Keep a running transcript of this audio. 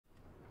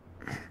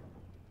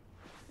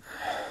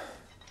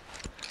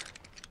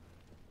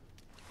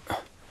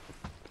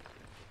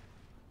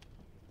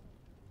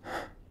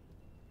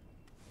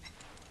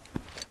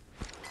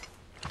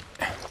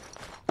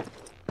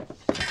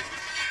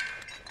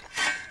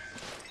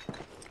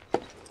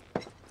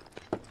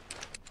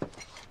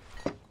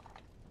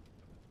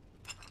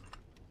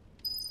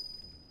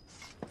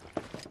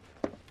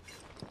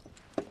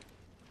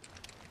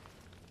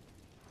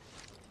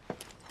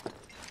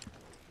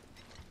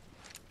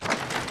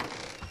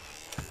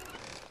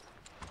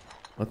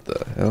What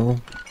the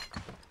hell?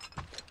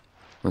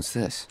 What's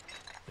this?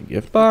 A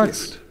gift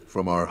box? Gift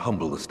from our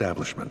humble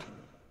establishment.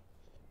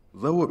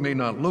 Though it may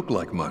not look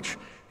like much,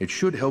 it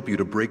should help you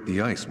to break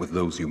the ice with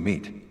those you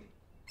meet.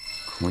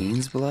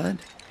 Queen's blood?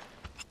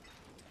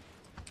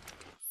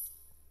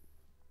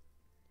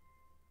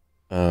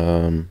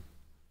 Can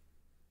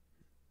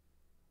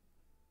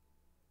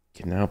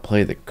now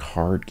play the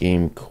card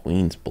game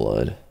Queen's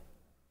Blood.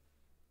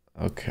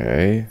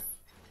 Okay.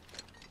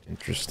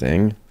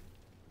 Interesting.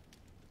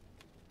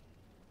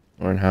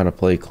 Learn how to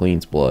play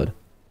Queen's Blood.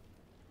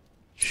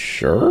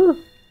 Sure?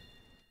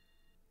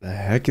 The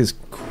heck is...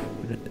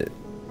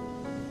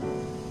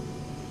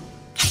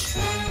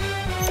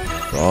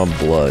 Draw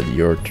blood,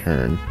 your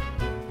turn.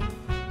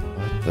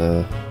 What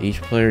the...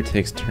 Each player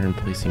takes turn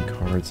placing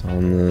cards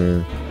on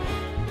the...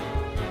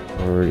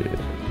 board.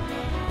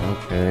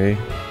 Okay.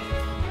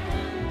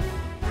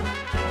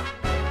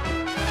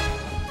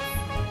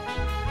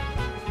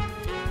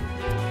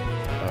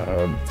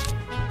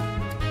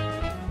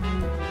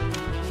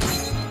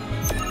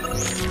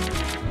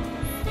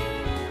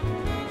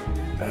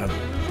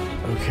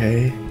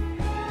 Okay.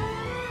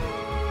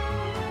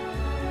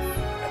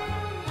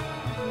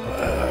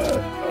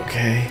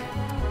 Okay.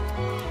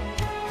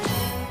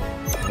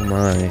 Oh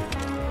my.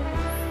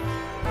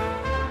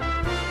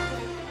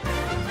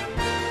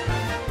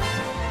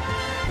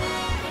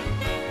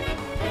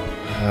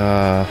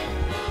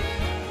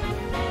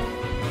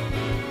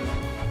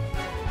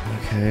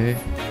 Okay.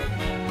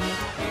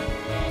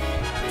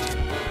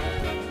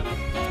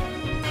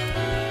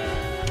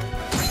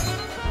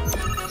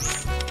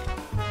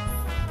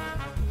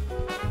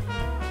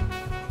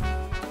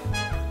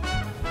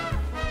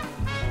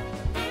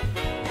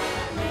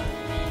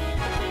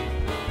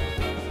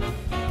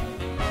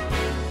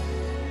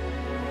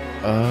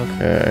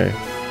 Okay.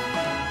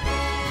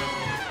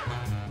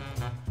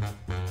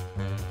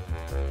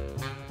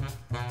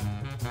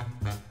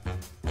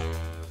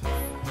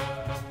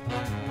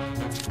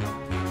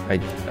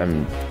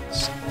 I'm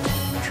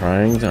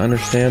trying to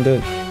understand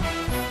it.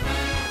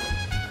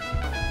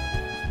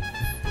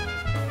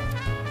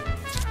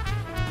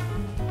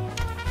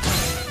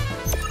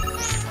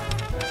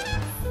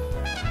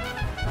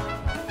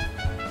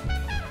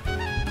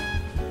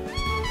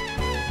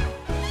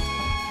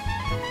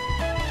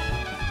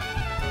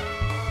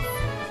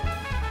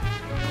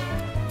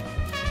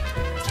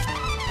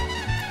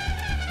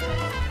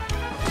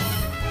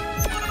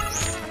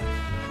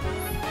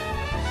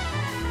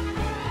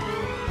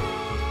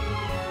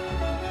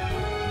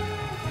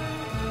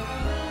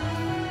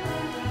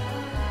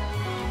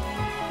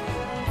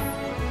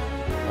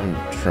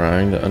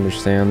 Trying to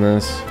understand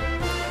this.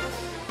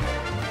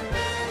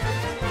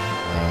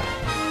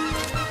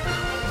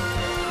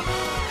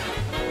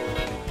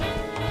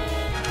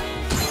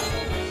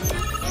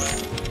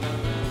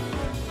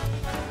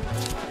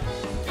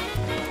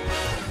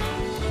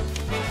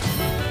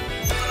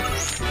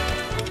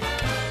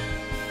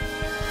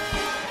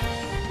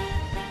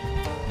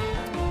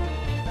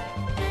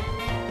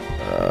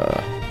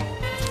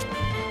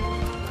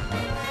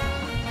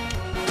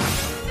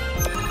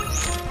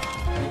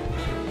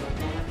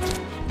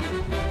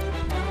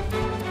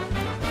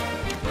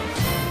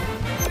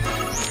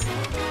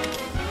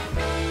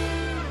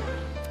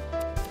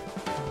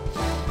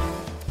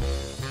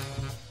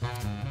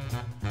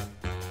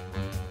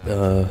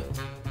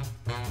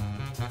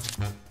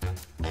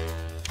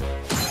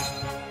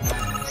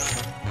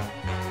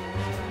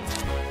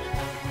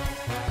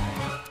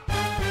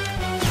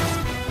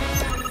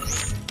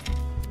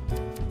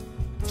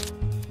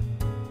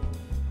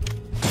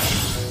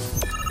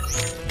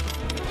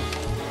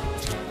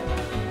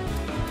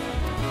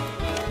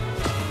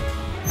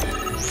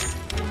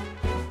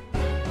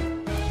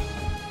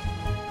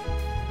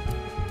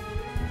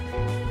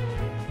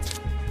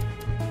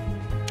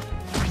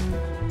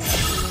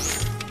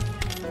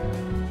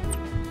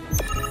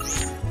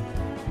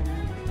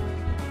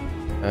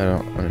 I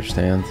don't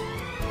understand.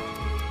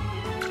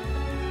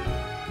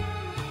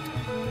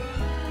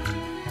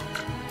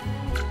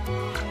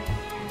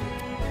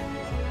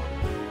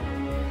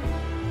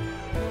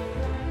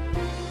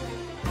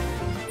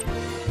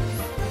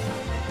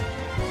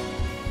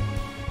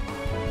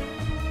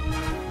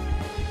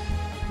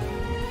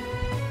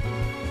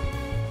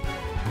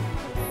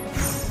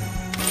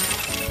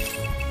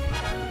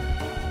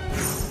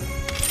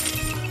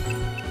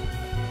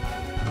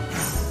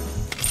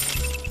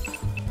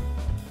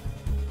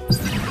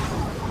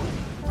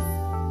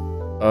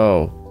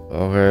 Oh,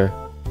 okay.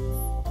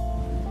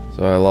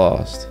 So I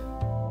lost.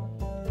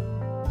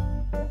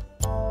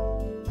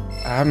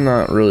 I'm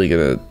not really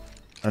gonna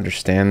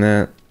understand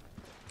that.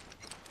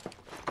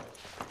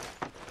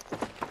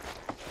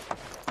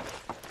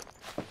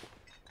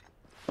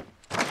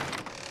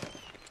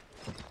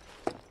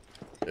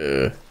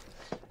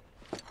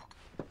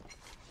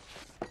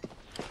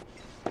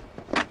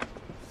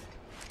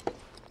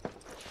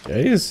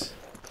 Jeez.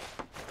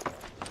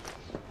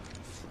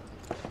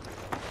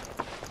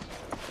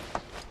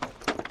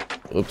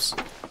 Whoops.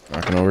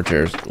 Knocking over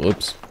chairs.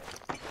 Whoops.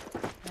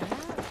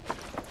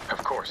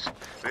 Of course.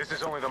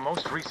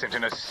 most recent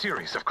in a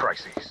series of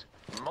crises.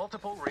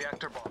 Multiple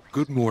reactor bombings.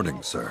 Good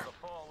morning, sir. The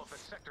fall of the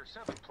Sector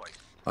 7 place.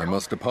 I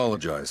must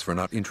apologize for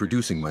not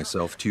introducing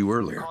myself to you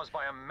earlier. Caused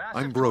by a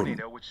massive I'm Broden,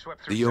 tornado which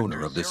swept through the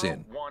owner Sectors of this 0,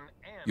 inn. 1,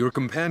 and Your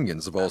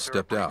companions have all After a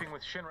stepped out. briefing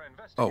with Shinra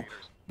Oh,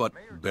 investigators, but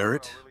Mayor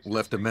Barrett Dorrell released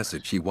left a statement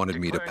message he wanted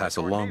me to declaring pass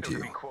the along tornado to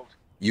you. be, quote,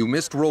 You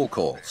missed roll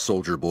call,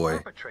 soldier boy.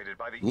 perpetrated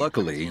by the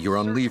Luckily, infamous you're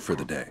on leave insurgent for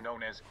the group day.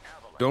 known as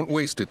Avalanche. Don't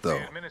waste it, though.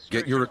 The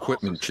Get your administration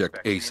equipment also checked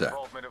suspects the ASAP.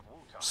 involvement of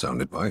Wu-Tang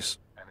Sound advice?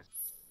 and his-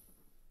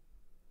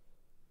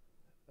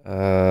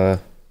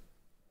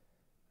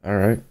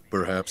 Alright.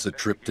 Perhaps a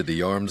trip to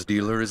the arms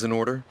dealer is in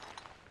order?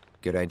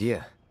 Good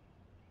idea.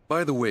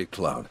 By the way,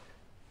 Cloud,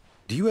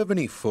 do you have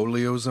any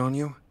folios on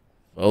you?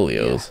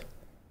 Folios.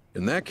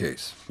 In that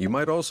case, you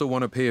might also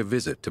want to pay a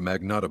visit to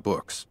Magnata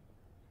Books.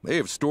 They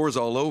have stores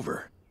all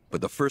over, but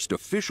the first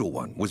official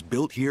one was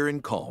built here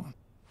in Calm.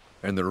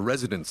 And their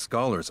resident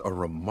scholars are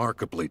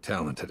remarkably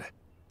talented.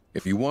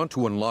 If you want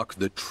to unlock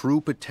the true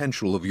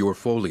potential of your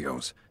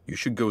folios, you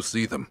should go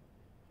see them.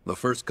 The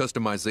first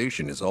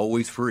customization is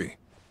always free.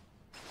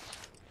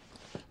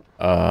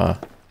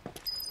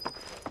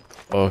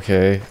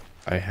 Okay.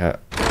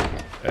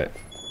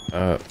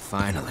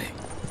 Finally.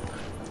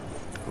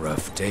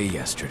 Rough day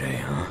yesterday,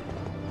 huh?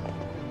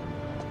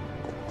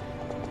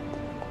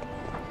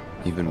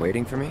 You've been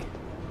waiting for me?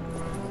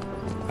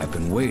 I've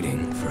been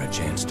waiting for a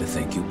chance to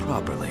thank you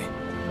properly.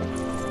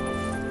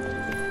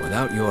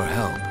 Without your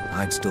help,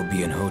 I'd still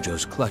be in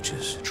Hojo's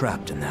clutches,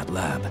 trapped in that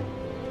lab.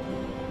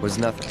 Was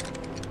nothing.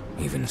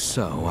 Even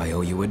so, I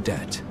owe you a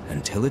debt.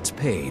 Until it's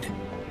paid,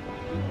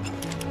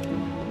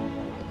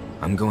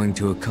 I'm going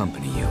to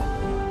accompany you.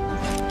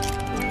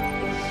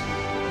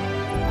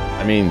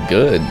 I mean,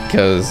 good,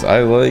 because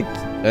I like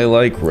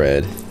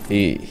Red.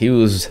 He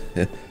was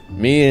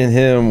me and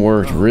him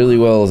worked really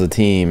well as a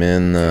team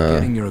in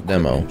Getting your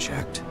demo. equipment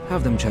checked.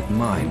 Have them check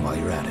mine while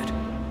you're at it.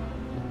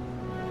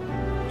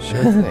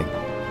 Sure thing.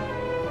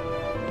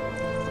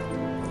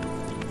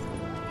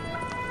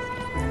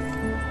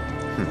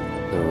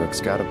 The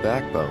Rook's got a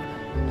backbone.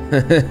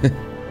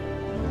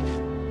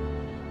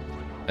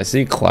 I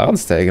see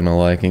Cloud's taking a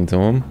liking to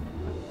him.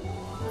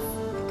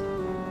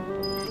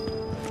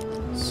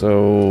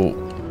 So,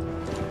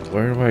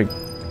 where do I...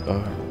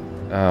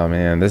 oh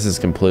man, this is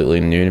completely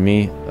new to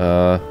me.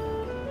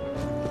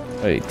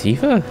 Wait,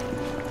 Tifa?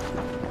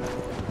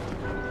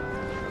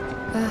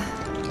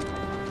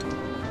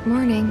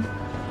 Morning.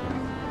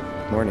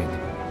 Morning.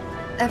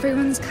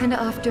 Everyone's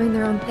kinda off doing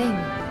their own thing.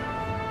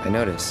 I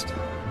noticed.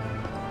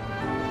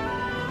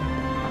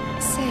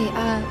 Say,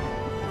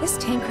 this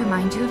tank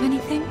remind you of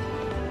anything?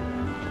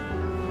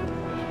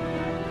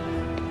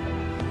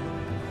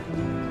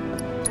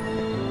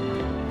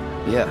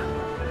 Yeah.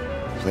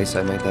 The place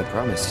I made that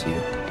promise to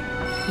you.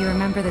 You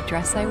remember the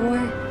dress I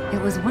wore?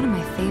 It was one of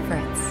my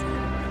favorites.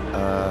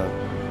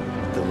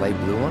 The light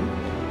blue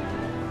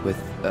one? With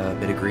a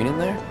bit of green in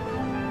there?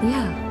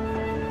 Yeah.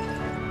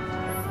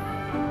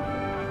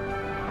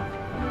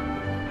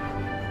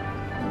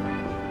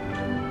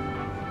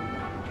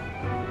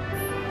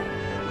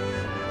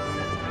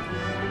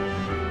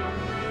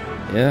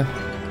 Yeah,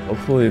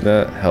 hopefully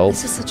that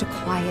helps. This is such a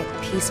quiet,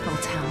 peaceful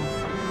town.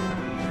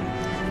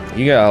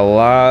 You got a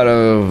lot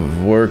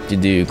of work to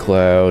do,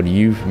 Cloud.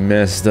 You've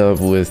messed up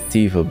with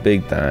Tifa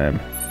big time.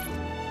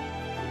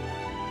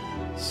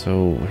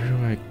 So, where do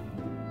I...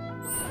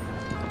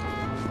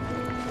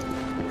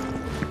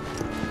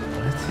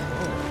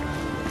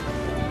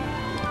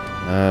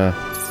 What?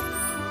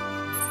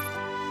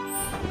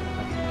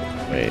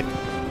 Wait.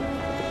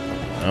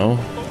 No?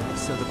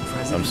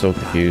 I'm so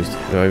confused.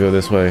 Do I go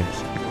this way?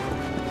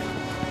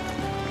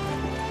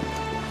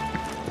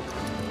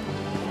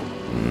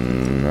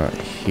 Not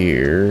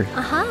here.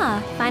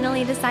 Aha!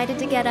 Finally decided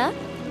to get up?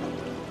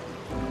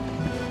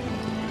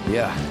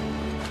 Yeah.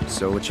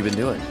 So what you been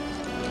doing?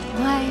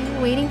 Why,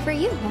 waiting for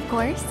you, of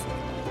course.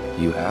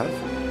 You have?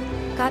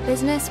 Got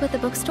business with the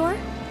bookstore?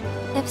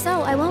 If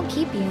so, I won't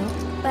keep you.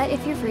 But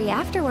if you're free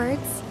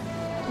afterwards,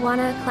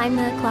 wanna climb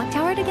the clock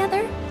tower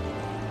together?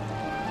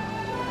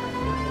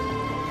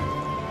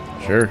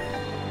 Sure.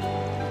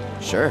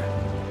 Sure.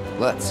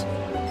 Let's.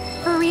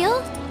 For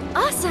real?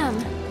 Awesome!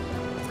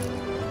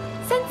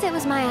 Since it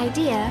was my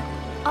idea,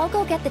 I'll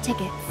go get the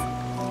tickets.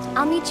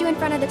 I'll meet you in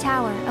front of the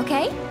tower,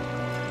 okay?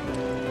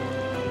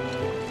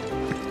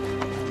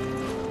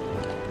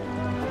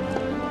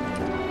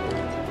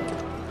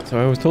 So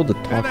I was told to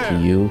talk to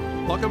you.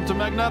 Welcome to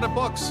Magnata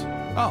Books.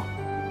 Oh,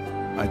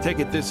 I take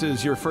it this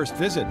is your first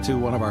visit to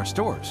one of our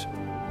stores.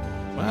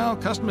 Well,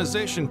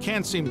 customization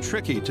can seem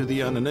tricky to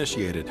the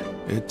uninitiated.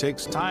 It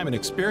takes time and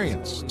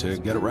experience to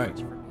get it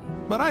right.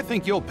 But I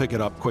think you'll pick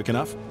it up quick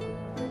enough.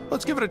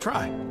 Let's give it a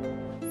try.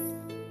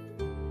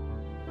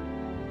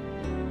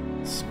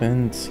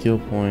 Spend skill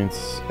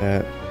points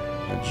at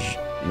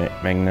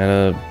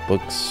Magneta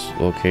Books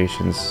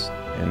locations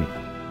and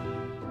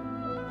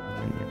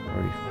your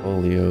party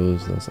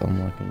folios. That's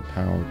unlocking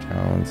power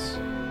talents.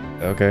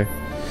 Okay.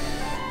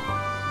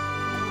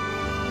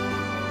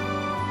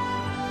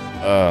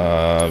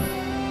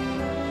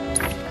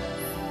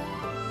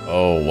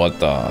 Oh, what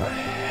the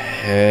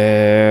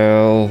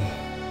hell?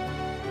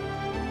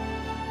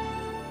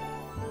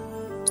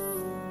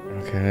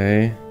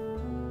 Okay.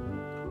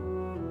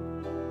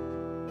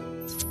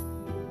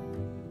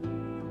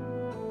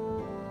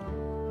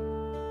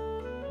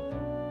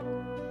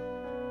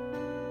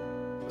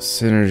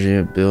 Synergy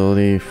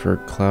ability for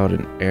Cloud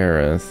and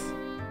Aerith.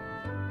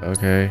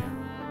 Okay.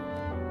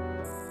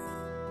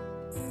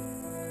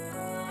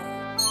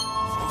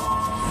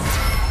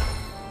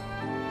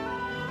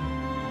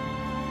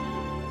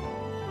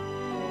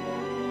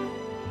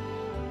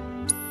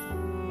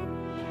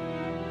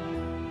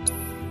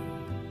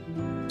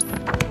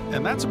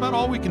 And that's about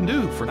all we can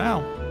do for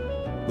now.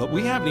 But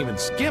we haven't even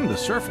skimmed the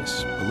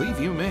surface, believe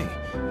you me.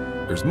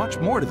 There's much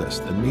more to this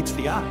than meets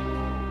the eye.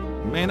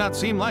 May not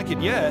seem like it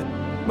yet,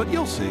 but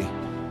you'll see.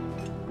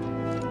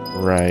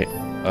 Right.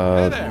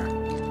 Hey there.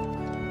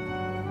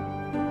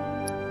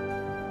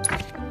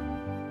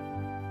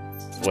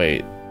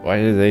 Wait. Why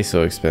are they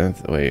so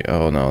expensive? Wait.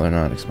 Oh no, they're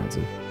not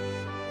expensive.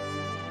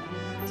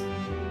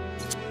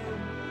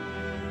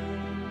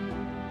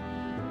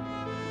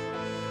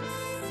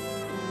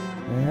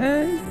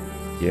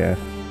 Yeah.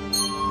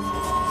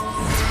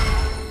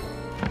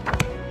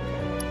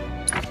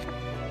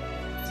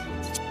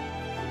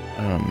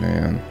 Oh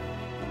man.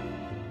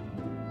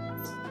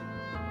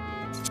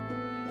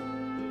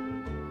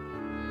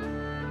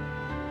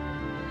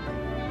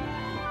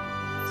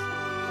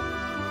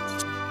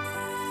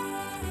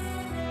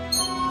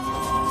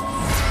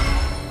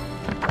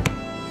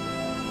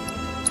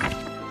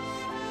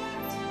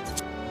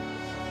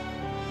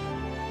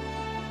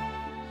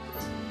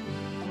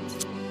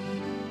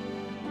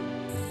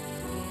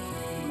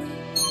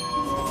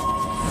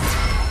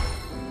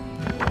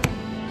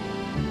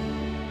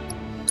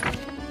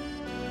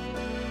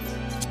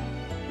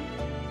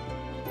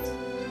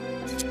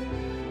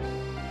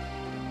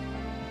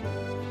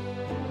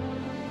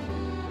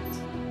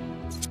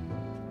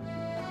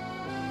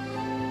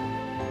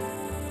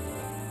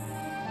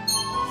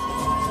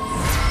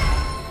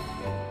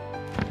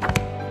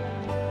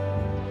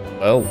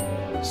 Well,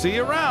 see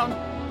you around.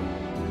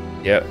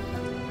 Yep.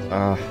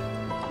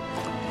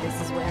 This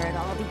is where it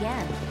all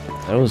began.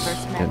 That was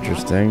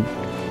interesting.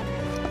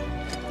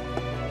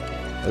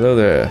 Hello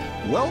there.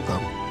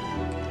 Welcome.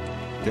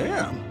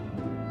 Damn,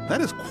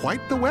 that is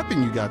quite the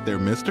weapon you got there,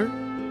 mister.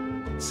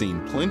 Seen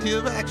plenty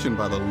of action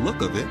by the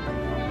look of it.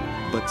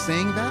 But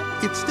saying that,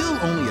 it's still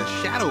only a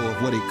shadow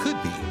of what it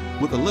could be.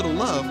 With a little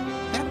love,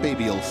 that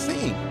baby'll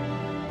sing.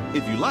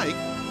 If you like,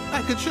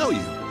 I could show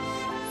you.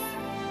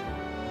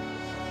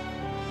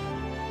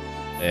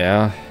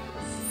 Yeah.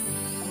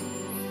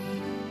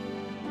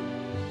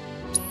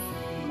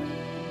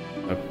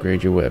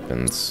 Upgrade your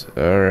weapons.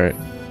 Alright.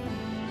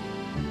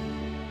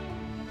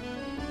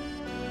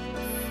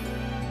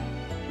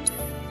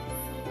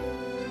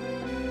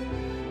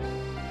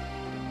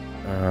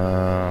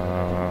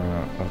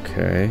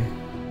 Okay.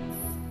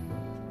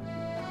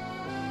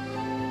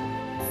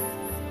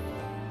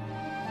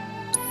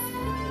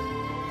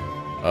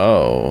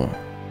 Oh.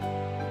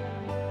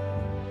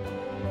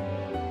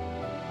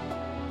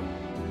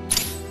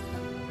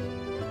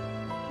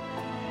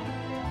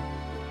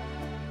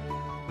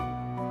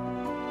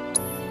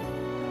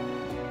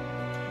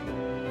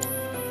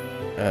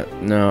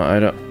 No, I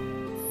don't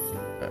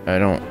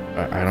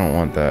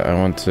want that. I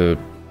want to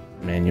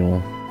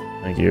manual.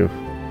 Thank you.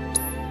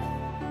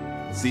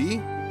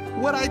 See?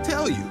 What'd I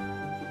tell you?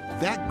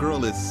 That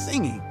girl is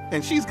singing,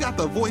 and she's got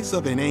the voice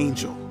of an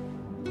angel.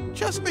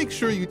 Just make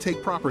sure you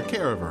take proper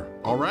care of her,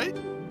 all right?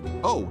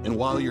 Oh, and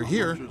while you're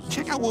here,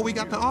 check out what we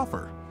got to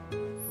offer.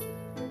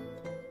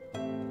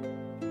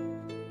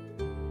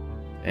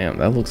 Damn,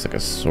 that looks like a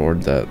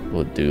sword that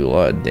would do a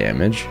lot of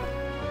damage.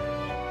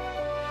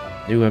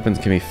 New weapons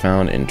can be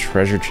found in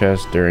treasure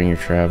chests during your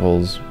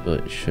travels,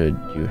 but should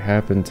you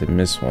happen to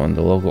miss one,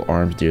 the local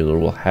arms dealer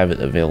will have it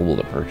available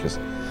to purchase.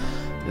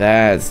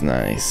 That's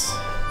nice.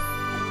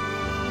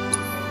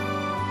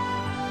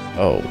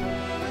 Oh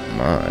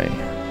my.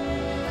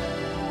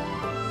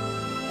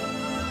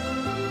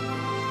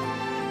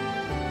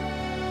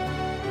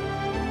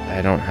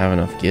 I don't have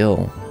enough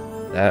gil.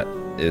 That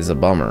is a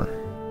bummer.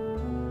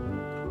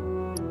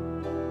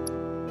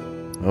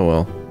 Oh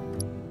well.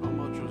 How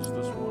much is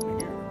this one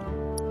here?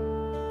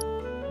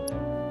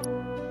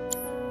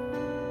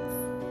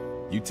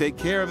 You take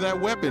care of that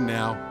weapon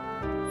now.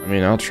 I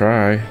mean, I'll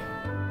try.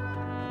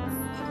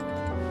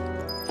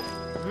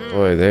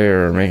 Boy, they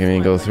are making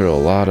me go through a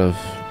lot of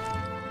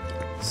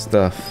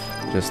stuff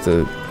just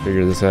to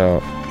figure this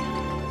out.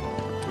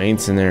 Main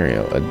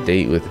scenario, a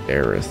date with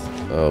Aerith.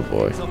 Oh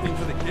boy. Something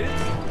for the kids?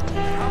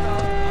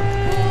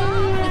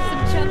 With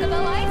some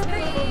chocobo ice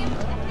cream.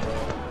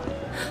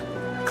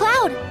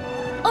 Cloud,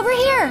 over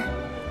here.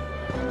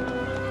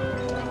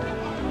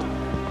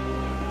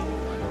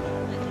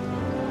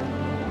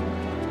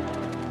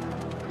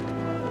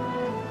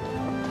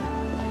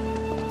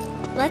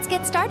 Let's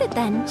get started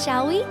then,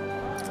 shall we?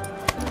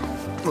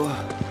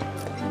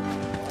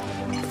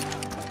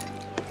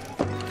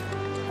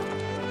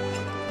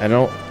 I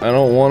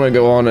don't want to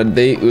go on a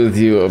date with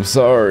you. I'm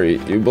sorry.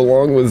 You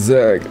belong with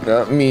Zach,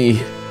 not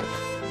me.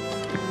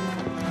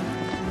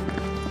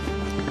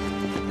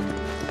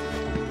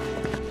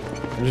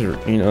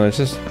 You know, it's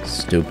just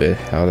stupid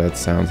how that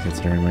sounds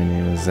considering my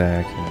name is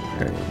Zach.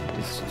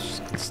 It's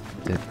just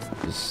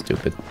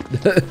stupid.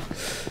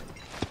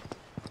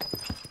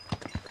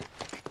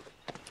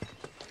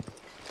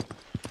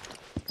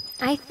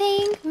 I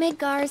think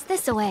Midgar's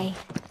this away.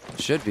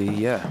 Should be,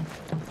 yeah.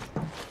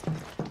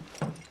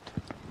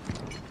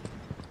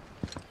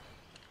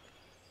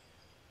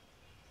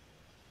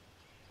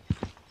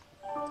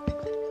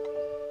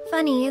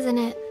 Funny, isn't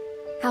it?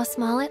 How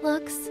small it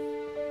looks?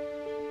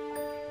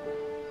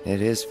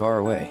 It is far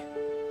away.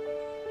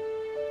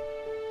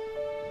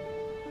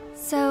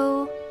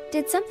 So,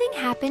 did something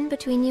happen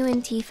between you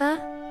and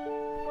Tifa?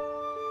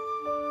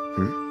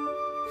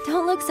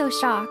 Don't look so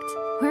shocked.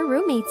 We're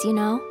roommates, you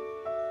know.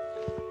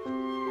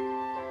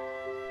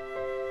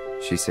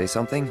 She say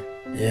something?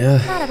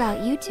 Yeah. Not about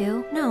you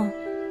two, no.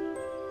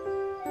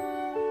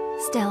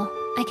 Still,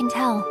 I can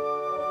tell.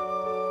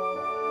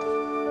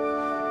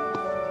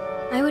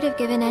 I would have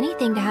given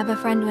anything to have a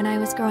friend when I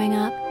was growing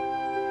up.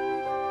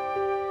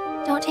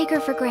 Don't take her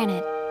for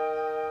granted.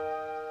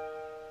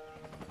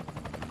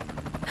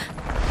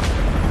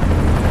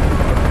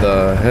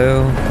 The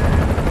hell?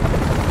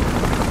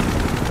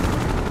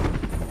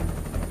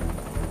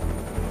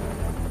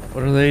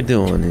 What are they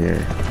doing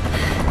here?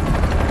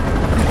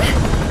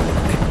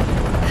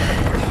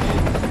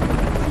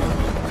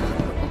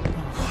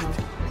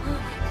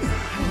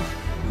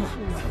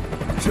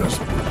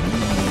 Just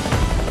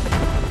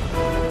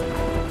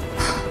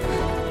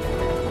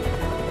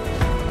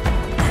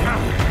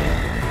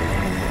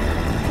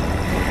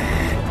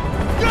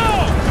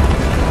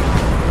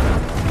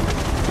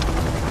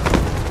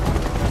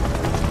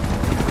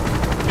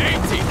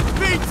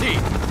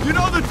you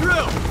know the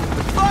drill!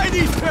 Find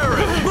these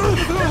terrorists!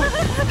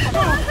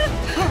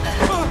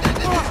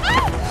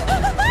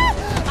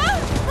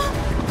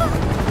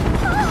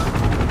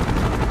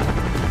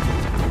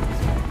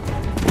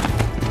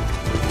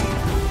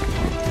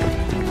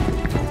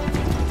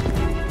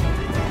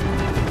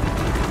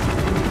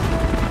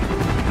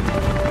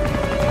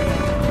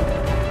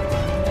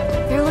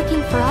 They're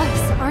looking for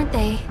us, aren't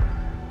they?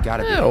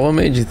 Gotta be. Yeah, what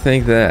made you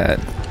think that?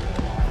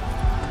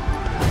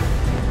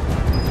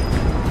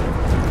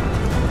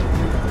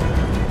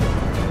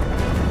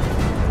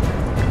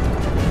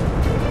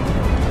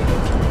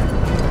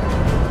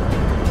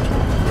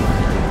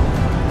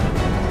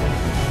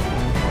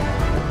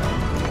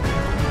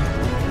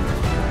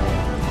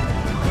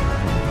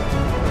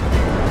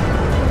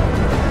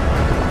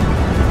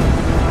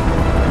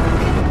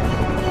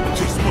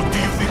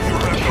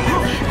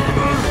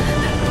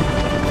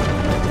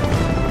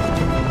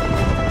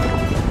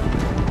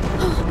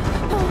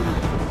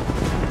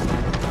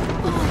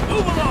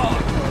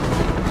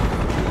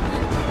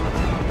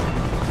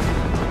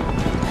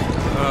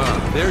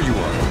 There you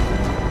are.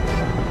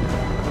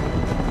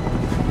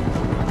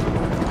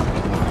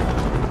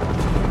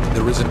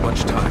 There isn't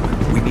much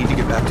time. We need to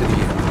get back to the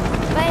inn.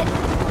 But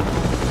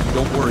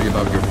Don't worry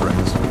about your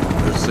friends.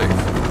 They're safe.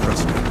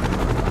 Trust me.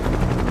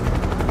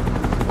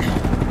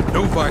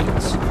 No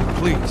violence,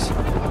 please.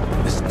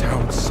 This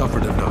town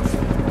suffered enough.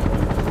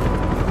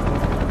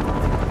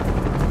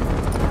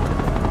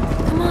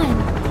 come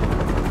on.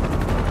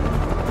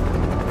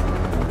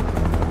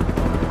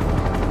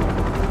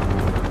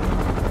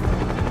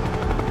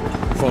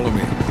 Follow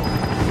me.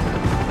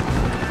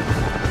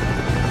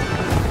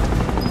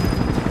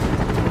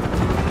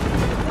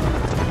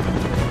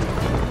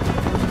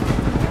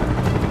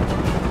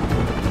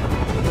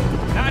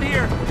 Not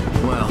here!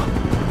 Well,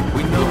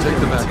 we know We'll take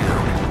them back now.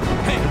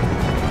 Hey,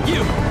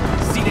 you!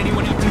 Seen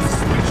anyone acting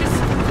suspicious?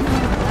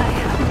 I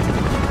haven't.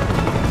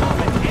 Well,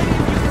 if any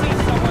of you see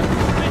someone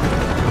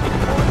suspicious,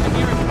 report the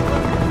nearest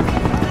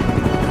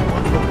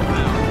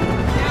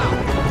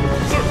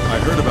I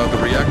heard about the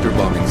reactor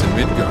bombings in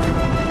Midgard.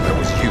 That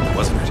was you,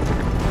 wasn't it?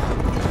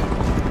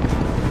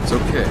 It's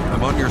okay.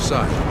 I'm on your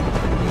side.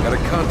 Got a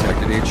contact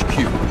at HQ.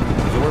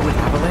 War with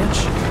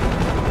Avalanche?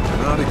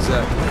 Not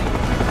exactly.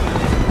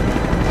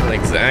 Not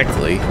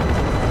exactly.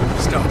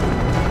 Stop.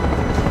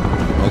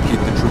 I'll keep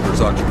the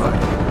troopers occupied.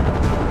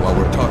 While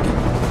we're talking,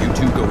 you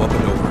two go up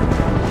and over.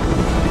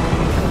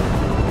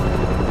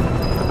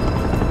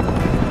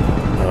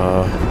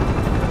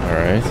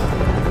 Alright.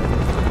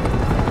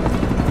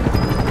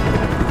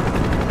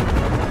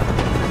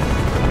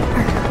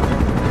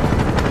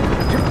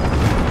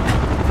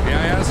 May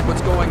I ask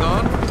what's going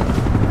on?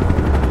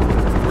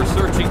 We're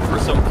searching for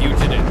some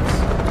fugitives.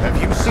 have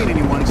you seen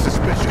anyone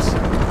suspicious?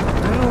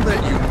 Now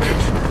that you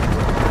mention it,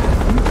 I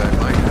think I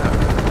might have.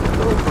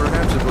 Though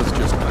perhaps it was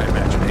just my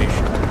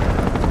imagination.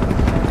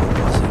 Or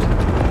was it?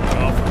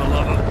 Oh, for the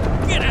love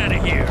of... Get out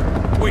of here!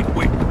 Wait.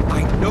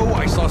 I know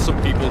I saw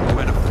some people who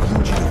had a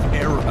fugitive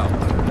air about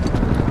them.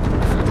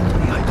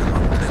 I don't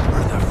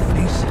remember their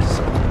faces.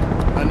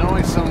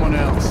 Annoy someone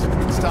else.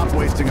 Stop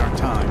wasting our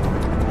time.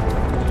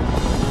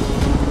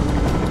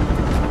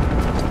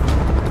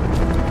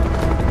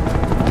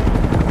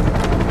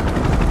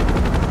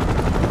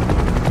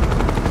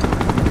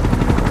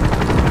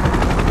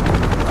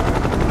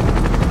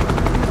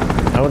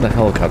 the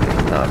helicopter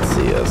not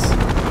see us?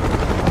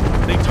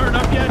 They turn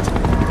up yet?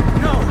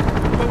 No,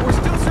 but we're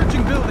still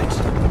searching buildings.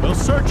 We'll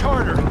search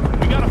harder.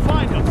 We gotta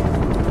find them.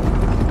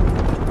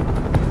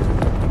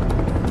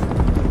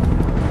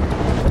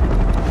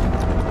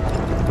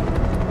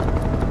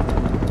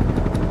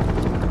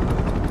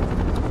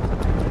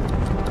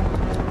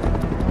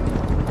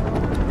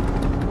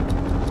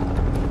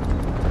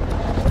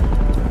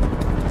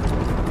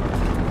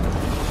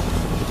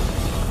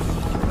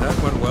 That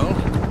went well.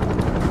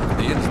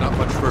 The inn's not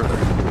much further,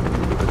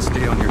 but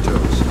stay on your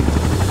toes.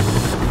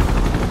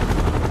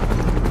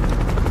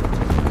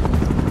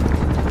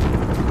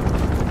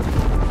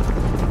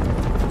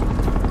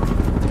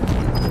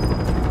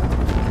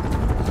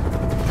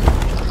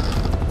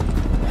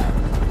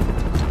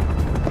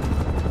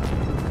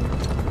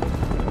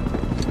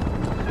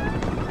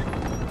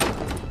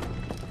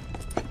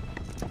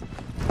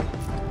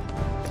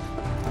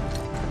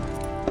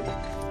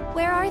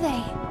 Where are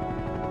they?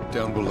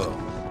 Down below,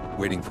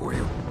 waiting for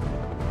you.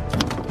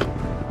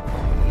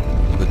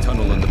 The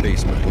tunnel in the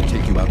basement will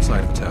take you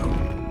outside of town.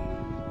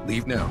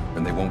 Leave now,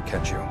 and they won't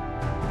catch you.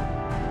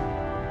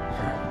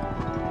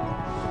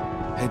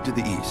 Head to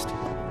the east.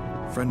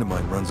 A friend of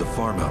mine runs a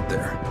farm out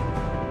there.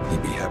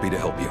 He'd be happy to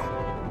help you.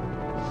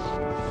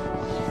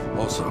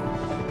 Also,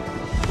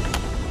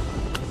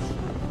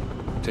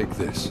 take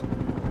this.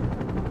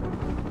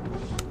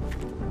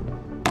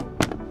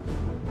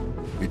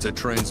 It's a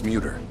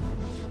transmuter.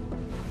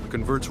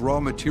 Converts raw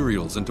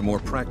materials into more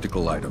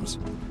practical items.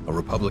 A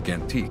Republic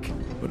antique,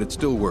 but it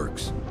still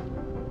works.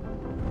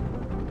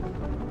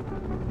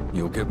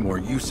 You'll get more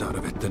use out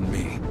of it than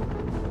me.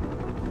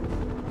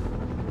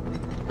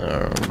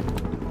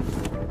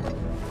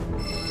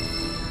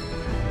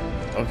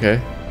 Okay.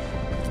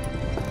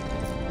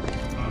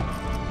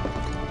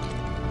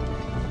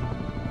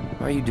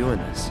 Why are you doing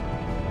this?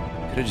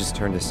 Could have just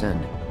turned us in.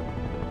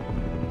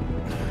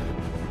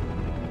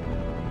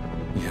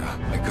 Yeah,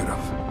 I could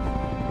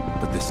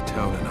have. But this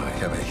town and I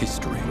have a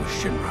history with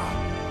Shinra.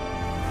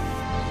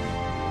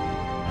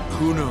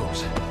 Who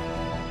knows?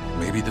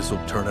 Maybe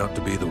this'll turn out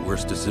to be the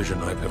worst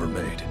decision I've ever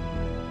made.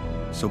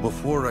 So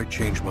before I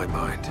change my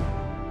mind,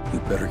 you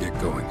better get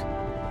going.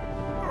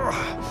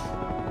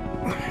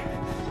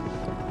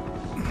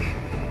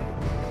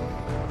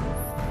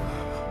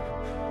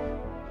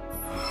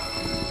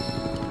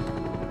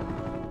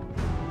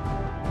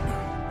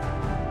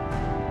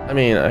 I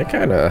mean, I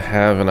kind of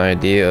have an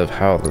idea of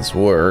how this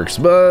works,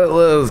 but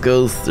let's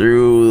go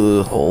through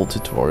the whole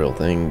tutorial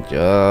thing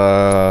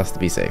just to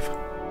be safe.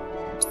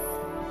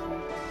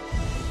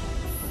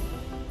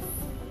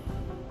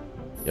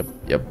 Yep.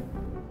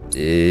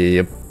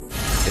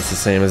 It's the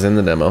same as in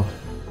the demo.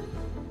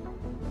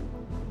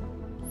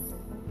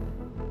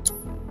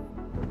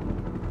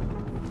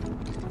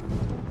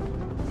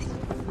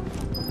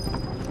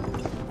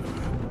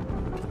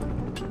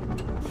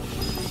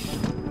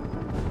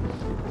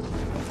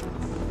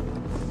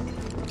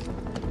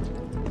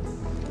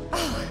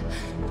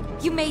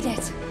 You made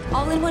it!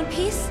 All in one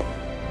piece?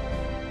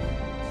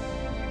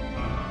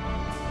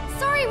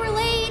 Sorry we're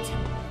late!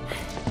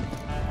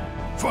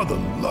 For the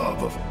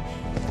love of...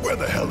 Where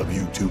the hell have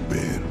you two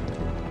been?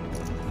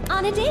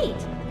 On a date.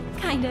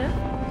 Kind of.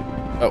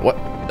 What?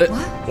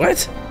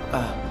 What?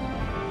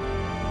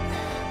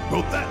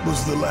 Well, that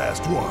was the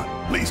last one.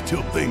 At least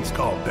till things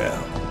calm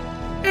down.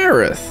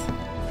 Aerith!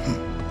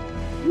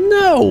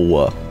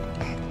 No!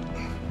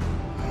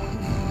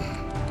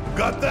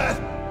 Got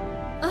that?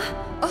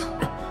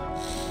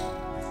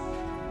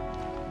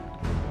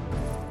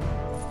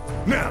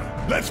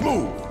 Now, let's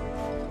move.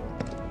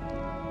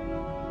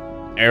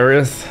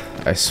 Aerith,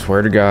 I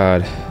swear to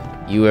God,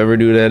 you ever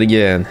do that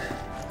again,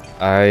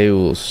 I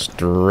will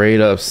straight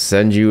up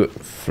send you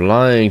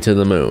flying to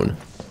the moon.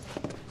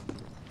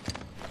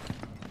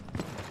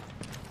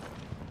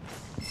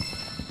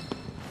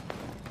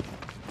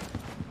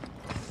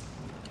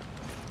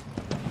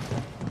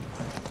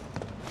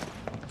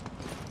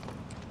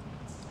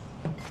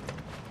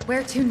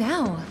 Where to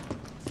now?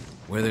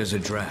 Where there's a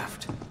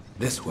draft.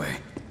 This way.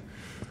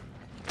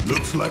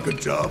 Looks like a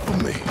job for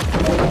me.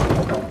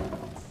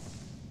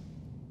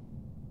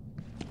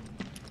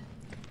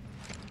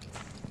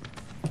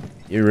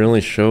 You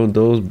really showed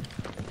those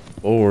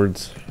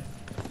boards.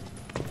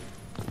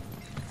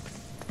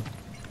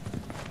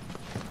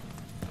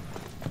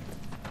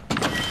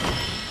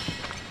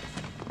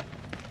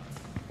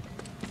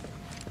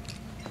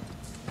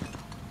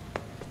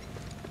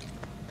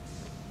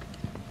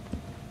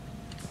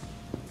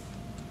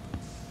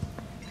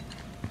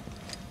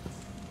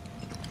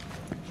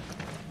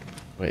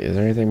 Wait, is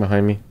there anything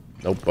behind me?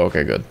 Nope.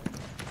 Okay, good.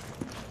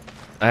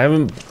 I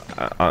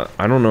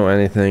don't know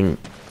anything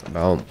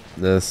about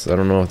this. I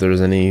don't know if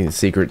there's any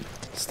secret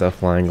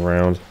stuff lying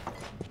around.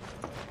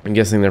 I'm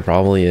guessing there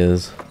probably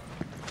is.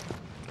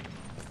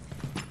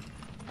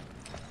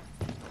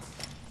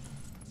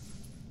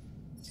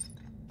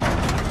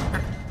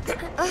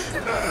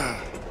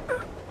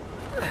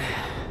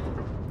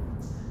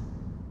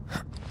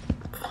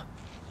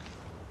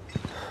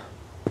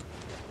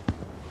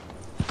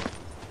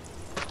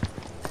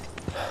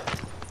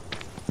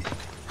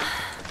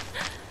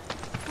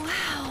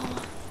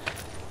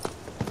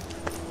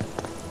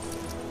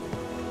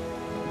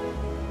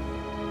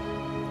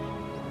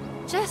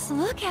 Just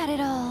look at it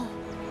all.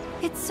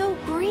 It's so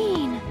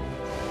green.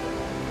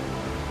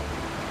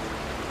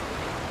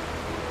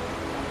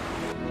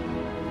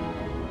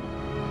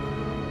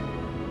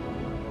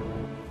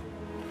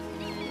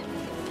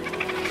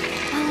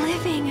 A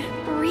living,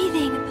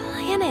 breathing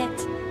planet.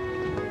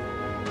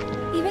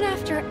 Even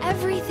after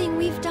everything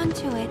we've done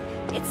to it,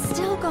 it's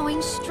still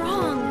going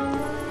strong.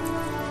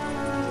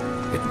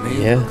 It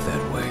may look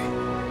that way,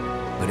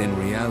 but in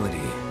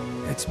reality,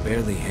 it's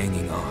barely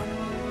hanging on.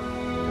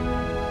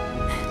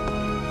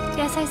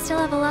 Guess I still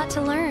have a lot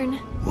to learn.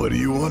 What do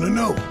you want to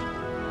know?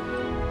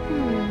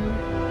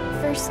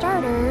 For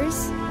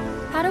starters,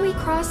 how do we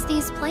cross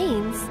these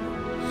plains?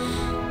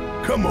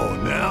 Come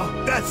on now,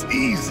 that's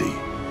easy.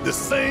 The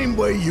same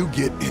way you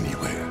get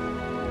anywhere.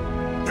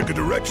 Pick a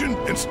direction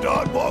and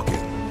start walking.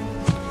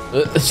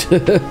 Left,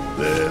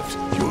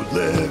 your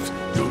left,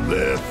 your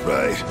left,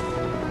 right.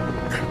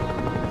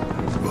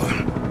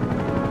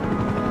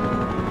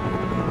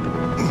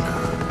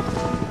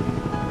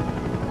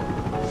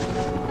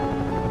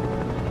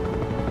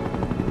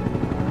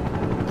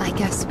 I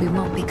guess we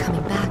won't be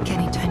coming back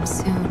anytime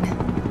soon.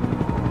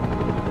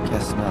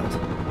 Guess not.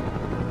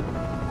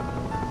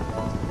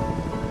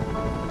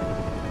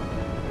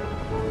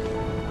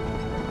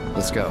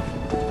 Let's go.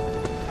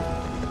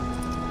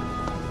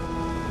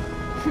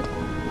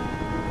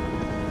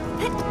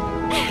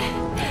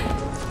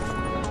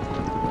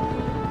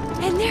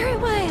 And there it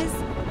was,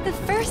 the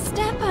first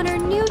step on our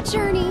new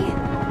journey.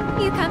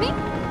 You coming?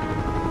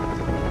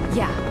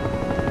 Yeah.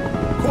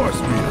 Of course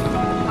we are.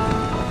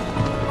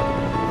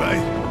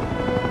 Right?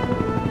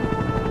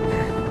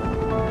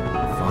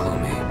 Follow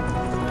me.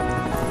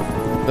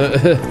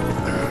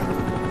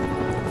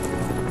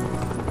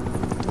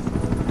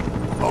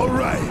 All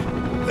right,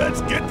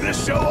 let's get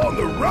this show on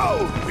the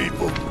road,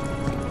 people.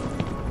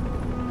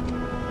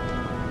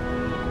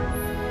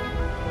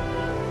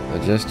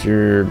 Adjust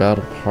your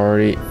battle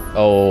party.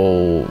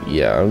 Oh,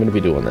 yeah, I'm gonna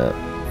be doing that.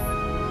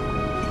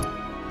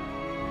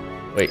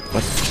 Wait,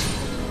 what?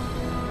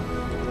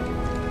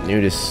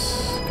 New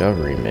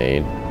discovery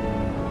made.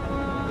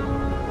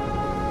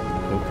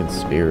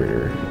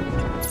 Co-conspirator.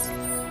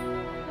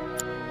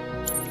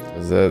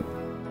 Is that...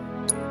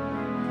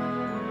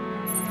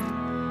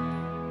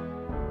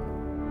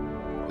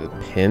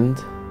 pinned?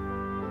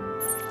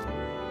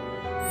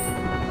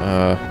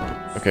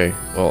 Okay,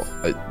 well,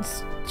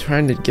 it's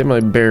trying to get my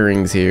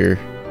bearings here.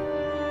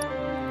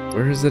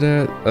 Where is it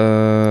at?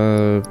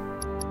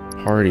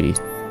 Party.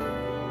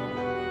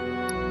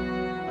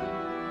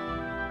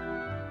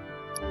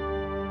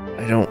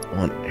 I don't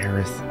want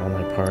Aerith on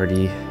my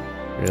party,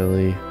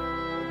 really.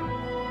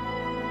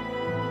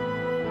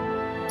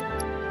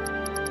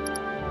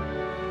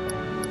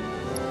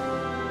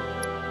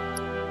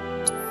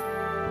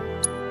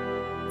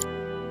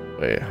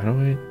 Wait, how do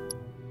I...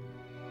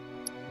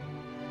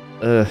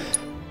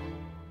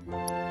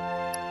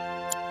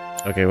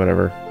 Okay,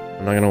 whatever.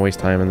 I'm not gonna waste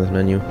time in this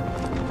menu.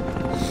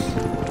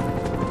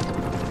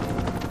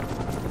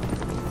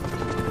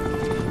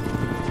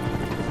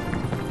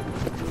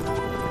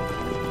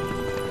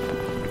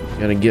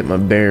 Gotta get my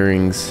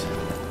bearings.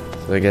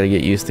 So I gotta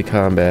get used to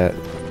combat.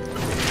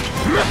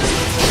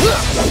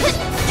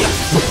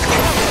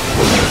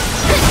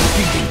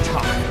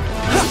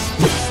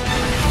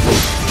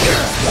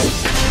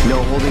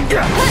 No holding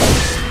back.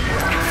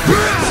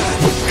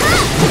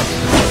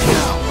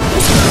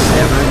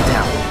 Never in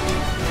doubt.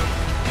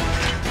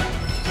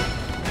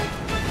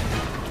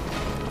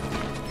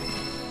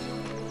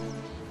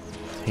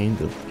 Obtained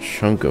a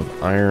chunk of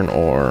iron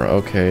ore.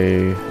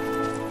 Okay.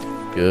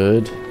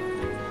 Good.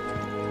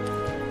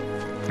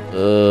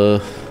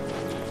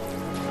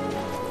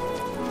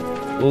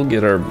 We'll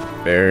get our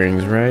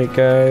bearings, right,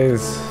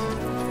 guys?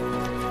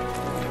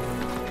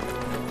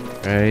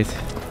 Right.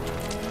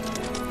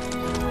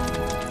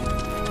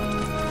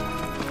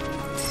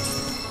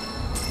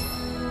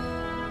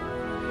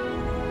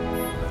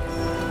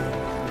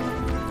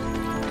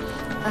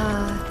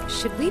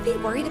 Should we be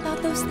worried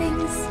about those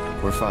things?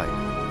 We're fine.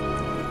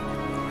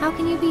 How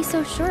can you be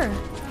so sure?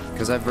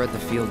 Because I've read the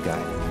field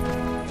guide.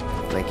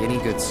 Like any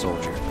good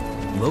soldier.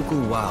 Local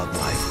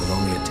wildlife will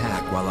only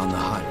attack while on the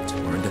hunt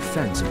or in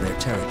defense of their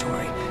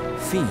territory.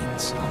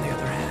 Fiends, on the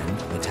other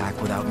hand,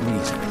 attack without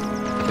reason.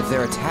 If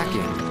they're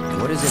attacking,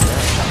 what is it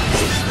now?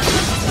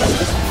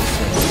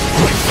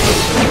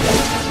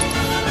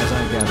 As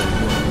I gather,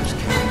 yours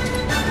count.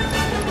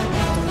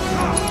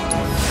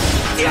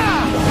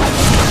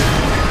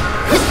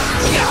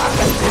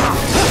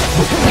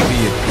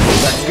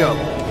 Let's go.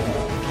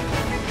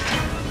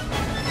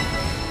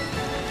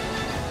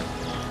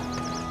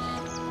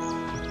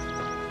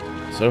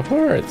 So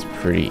far, it's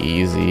pretty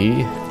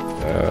easy.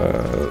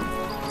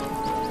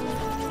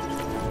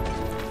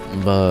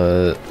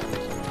 But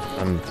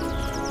I'm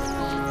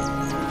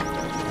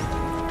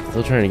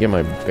still trying to get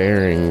my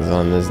bearings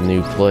on this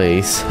new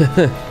place.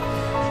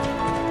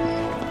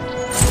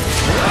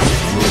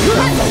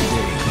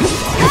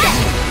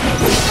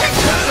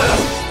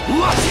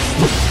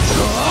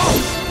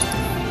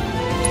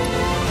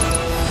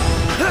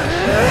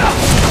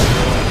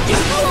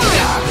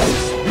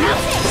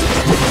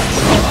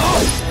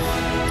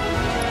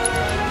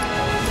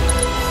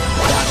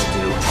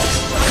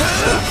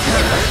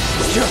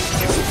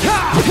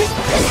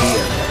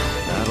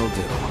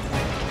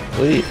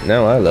 Sweet,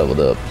 now I leveled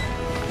up.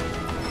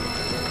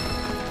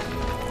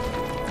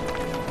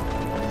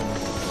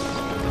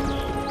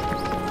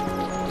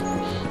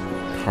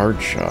 Card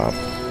shop.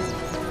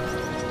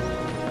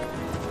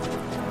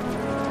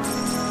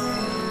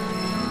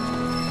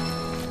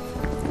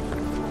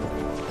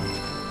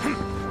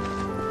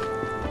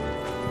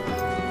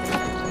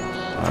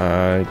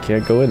 I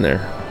can't go in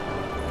there.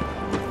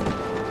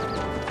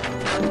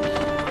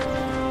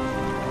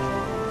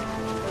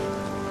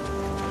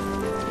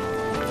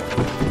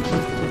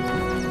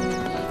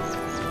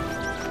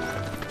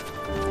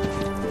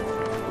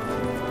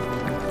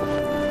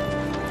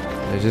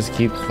 I just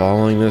keep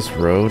following this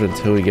road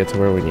until we get to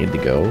where we need to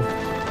go.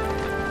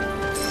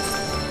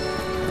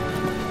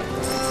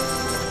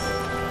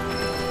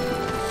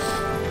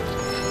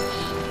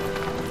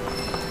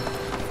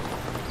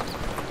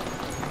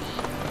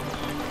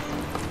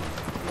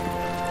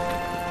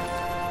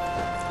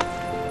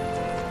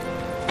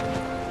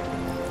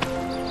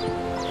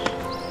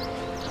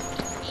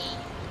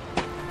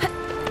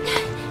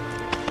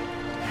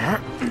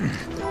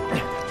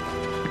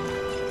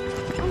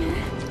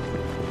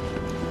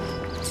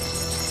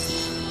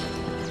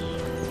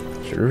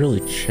 Should really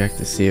check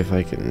to see if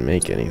I can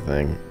make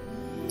anything.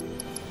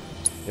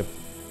 Yep.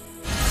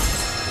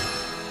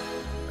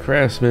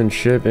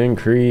 Craftsmanship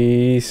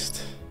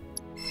increased.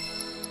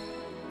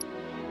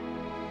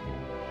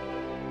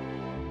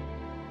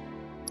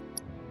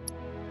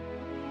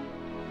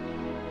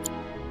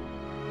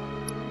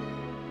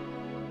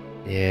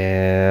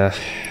 Yeah.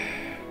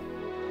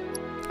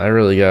 I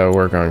really gotta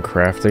work on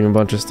crafting a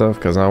bunch of stuff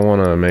because I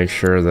want to make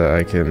sure that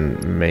I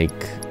can make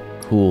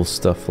cool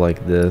stuff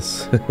like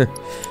this.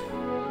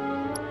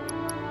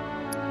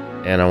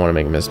 And I want to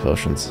make mist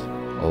potions.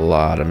 A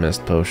lot of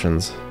mist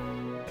potions.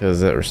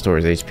 Because that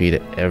restores HP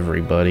to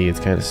everybody. It's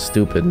kind of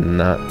stupid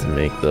not to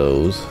make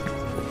those.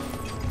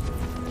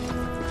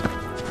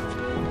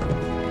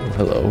 Oh,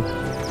 hello.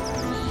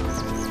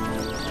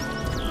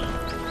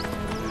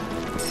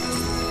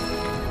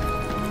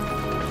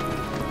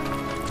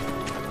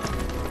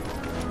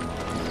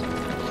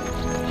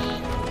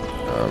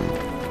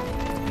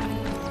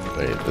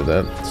 Wait, did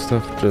that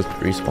stuff just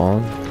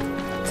respawn?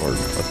 Or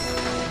what?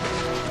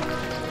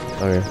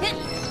 Okay.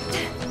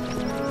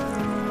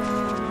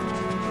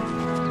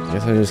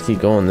 Guess I just keep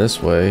going this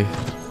way.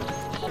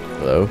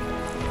 Hello?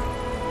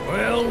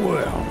 Well,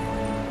 well.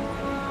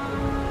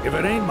 If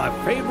it ain't my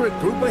favorite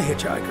group of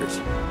hitchhikers.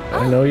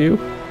 I know you.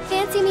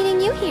 Fancy meeting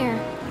you here.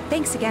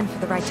 Thanks again for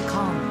the ride to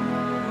Calm.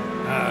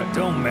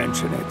 Don't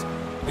mention it.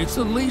 It's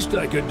the least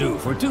I could do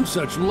for two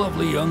such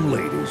lovely young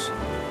ladies.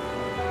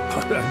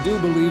 But I do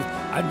believe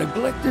I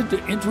neglected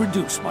to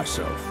introduce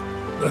myself.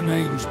 The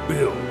name's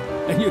Bill,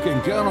 and you can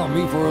count on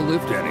me for a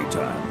lift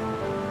anytime.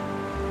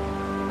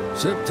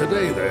 Except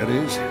today, that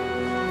is.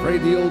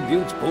 Afraid the old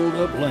Butte's pulled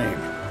up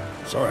lame.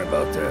 Sorry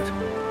about that.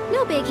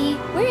 No biggie.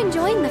 We're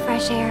enjoying the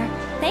fresh air.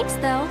 Thanks,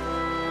 though.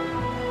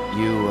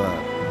 You,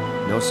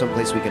 know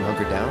someplace we can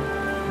hunker down?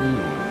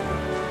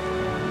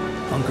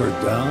 Hunker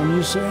down,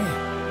 you say?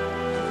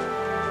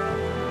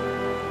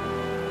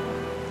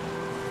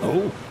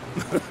 Oh.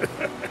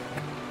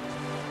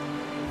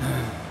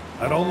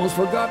 I'd almost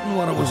forgotten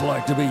what it was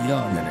like to be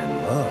young and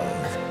in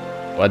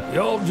love. What?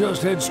 Y'all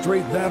just head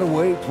straight that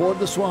way toward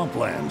the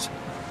swamplands.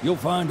 You'll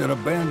find an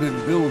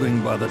abandoned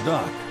building by the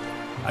dock.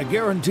 I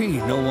guarantee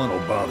no one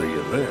will bother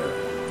you there.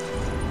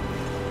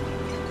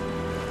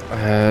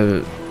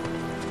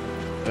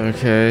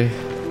 Okay.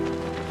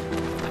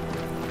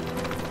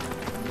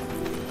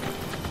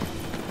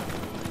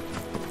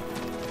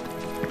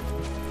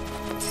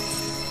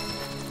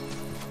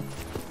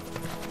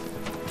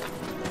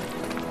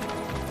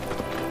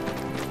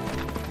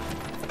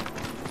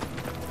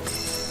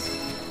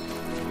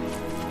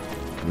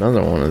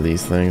 Another one of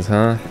these things,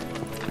 huh?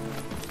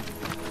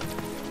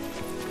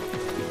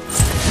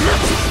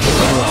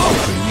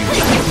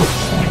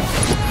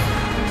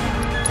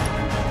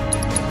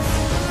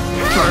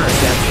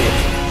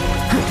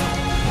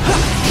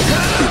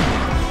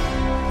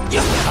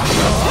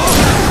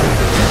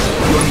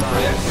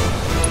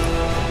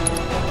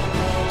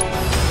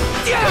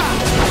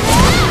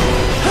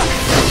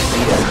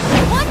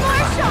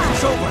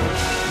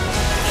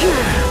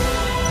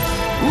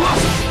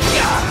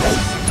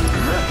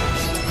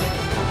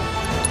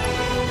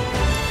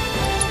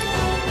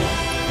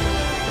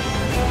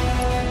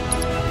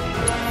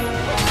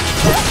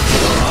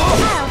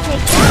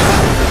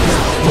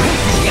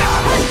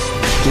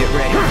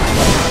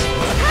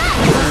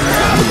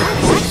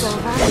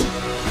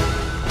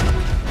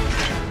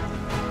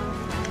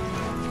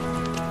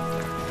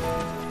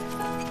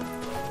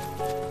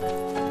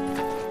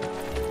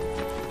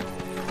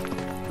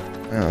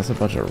 Yeah, that's a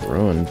bunch of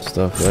ruined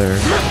stuff there.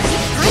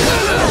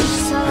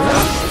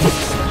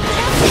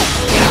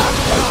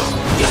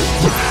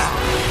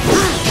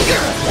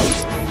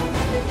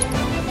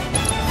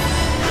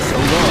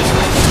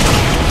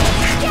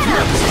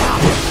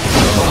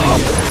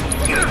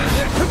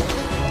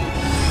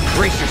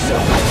 Brace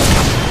yourself.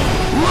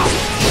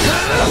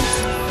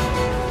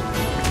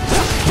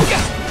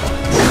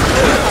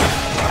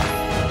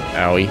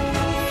 Owie.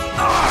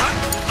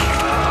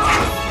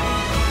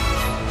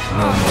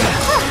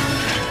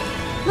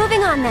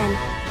 Moving on then.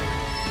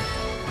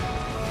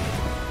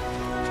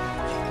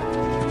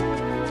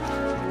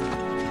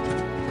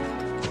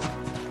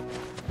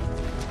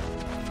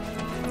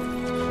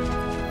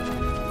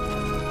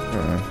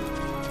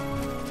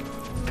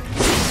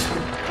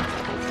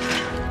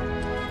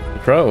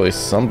 Probably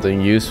something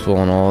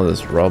useful in all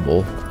this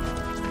rubble.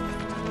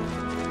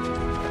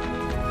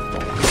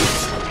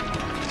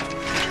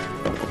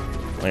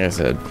 Like I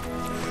said,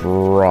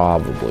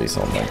 probably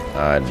something.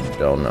 I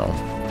don't know.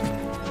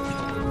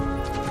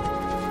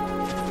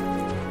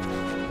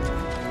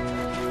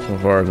 So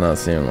far, it's not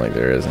seeming like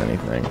there is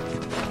anything.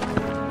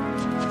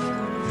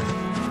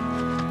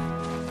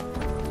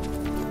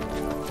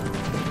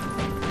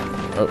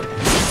 Oh.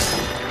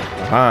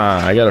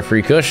 Ah, I got a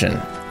free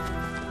cushion.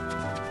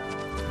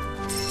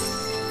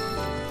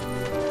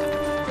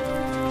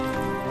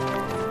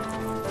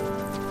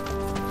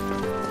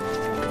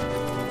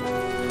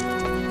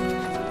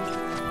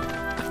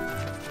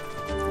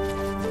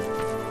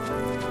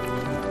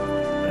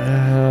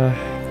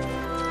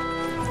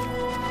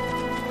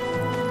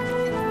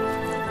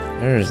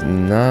 There's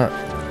not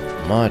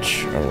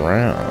much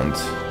around.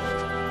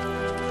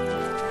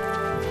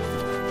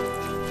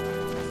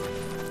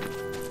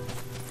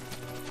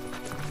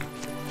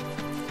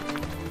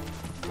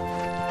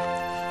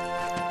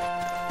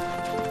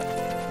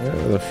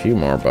 There's a few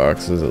more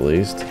boxes at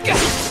least.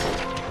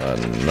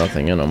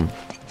 Nothing in them.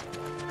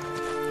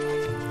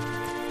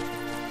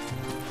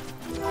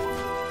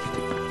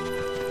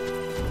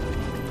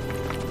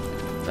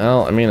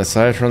 Well, I mean,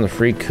 aside from the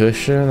free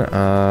cushion,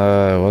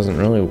 it wasn't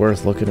really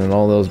worth looking at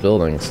all those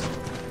buildings.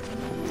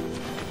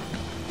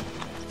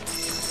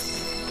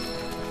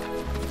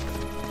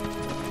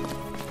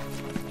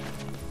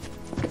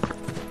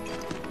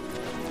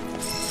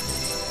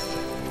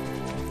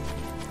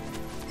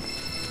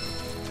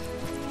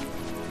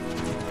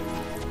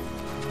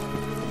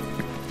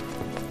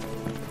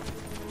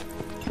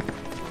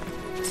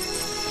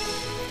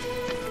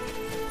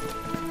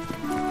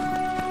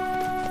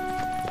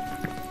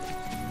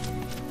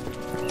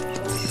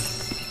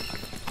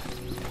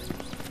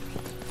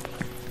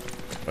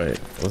 Wait,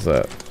 what's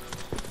that?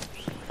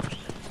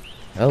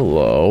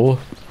 Hello?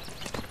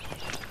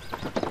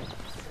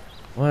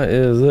 What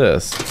is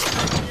this?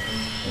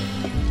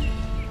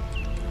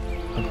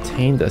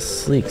 Obtained a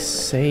sleek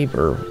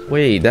saber.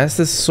 Wait, that's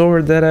the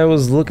sword that I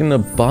was looking to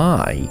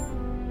buy.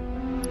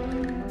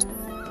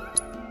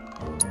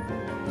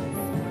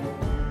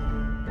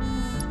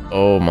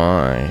 Oh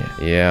my,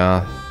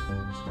 yeah.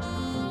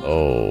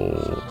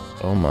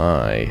 Oh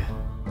my.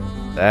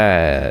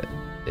 That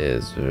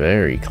is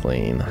very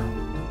clean.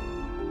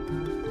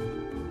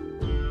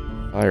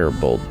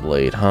 Firebolt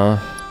blade, huh?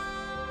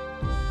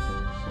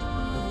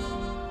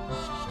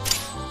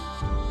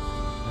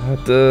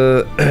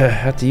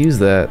 Have to use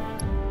that.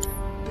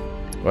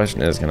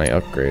 Question is, can I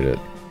upgrade it?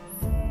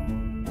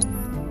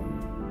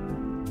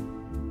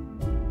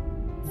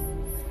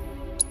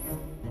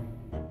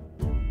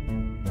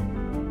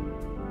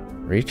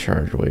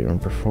 Recharge weight when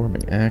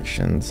performing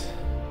actions.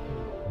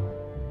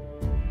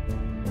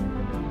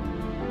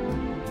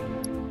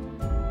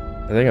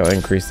 I think I'll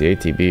increase the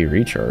ATB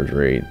recharge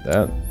rate.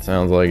 That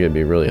sounds like it'd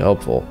be really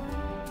helpful.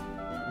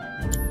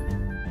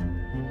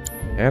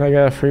 And I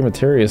got a free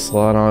materia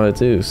slot on it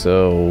too,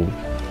 so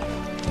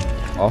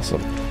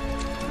awesome.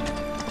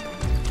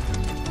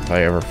 If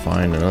I ever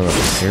find another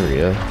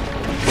materia.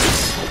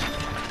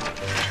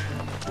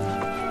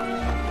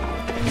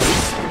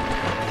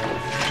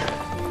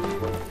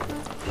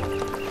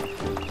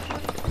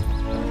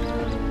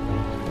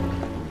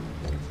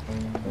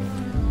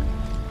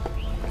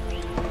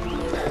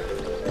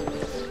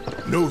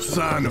 No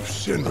sign of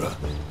Shinra.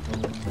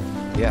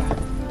 Yeah.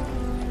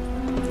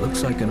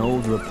 Looks like an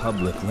old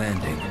Republic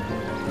landing.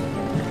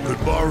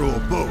 Could borrow a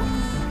boat,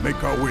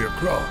 make our way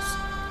across.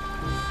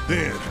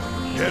 Then,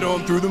 head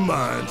on through the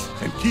mines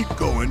and keep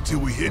going till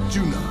we hit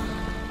Junon.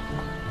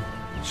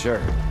 Sure.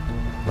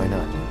 Why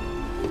not?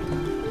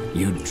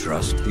 You'd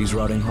trust these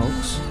rotting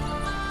hulks?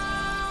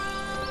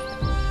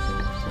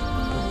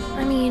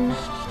 I mean,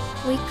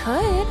 we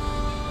could.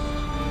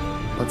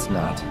 Let's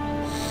not.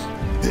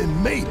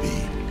 Then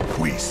maybe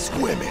we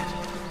swim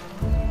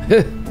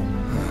it.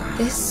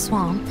 This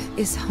swamp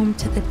is home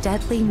to the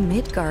deadly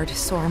Midgard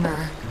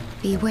Sormer.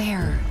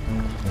 Beware.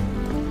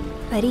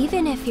 But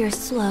even if you're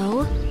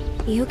slow,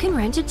 you can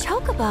rent a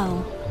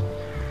chocobo.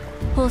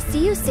 We'll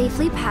see you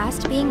safely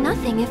past being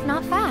nothing if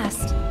not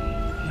fast.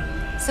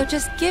 So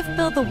just give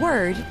Bill the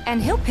word,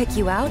 and he'll pick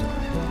you out.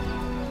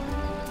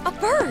 A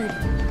bird!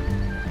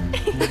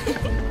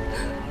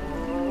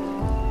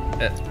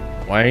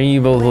 Why are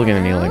you both looking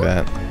at me like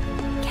that?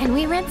 Can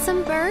we rent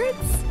some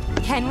birds?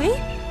 Can we?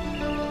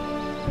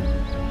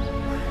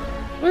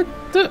 What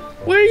the?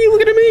 Why are you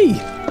looking at me?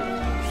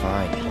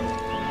 Fine.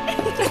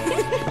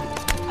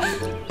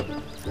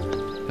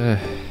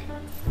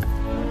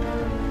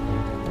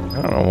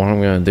 I don't know what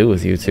I'm gonna do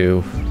with you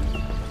two.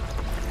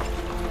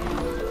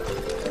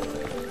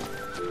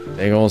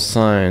 Big old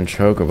sign,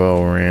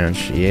 Chocobo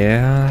Ranch.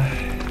 Yeah.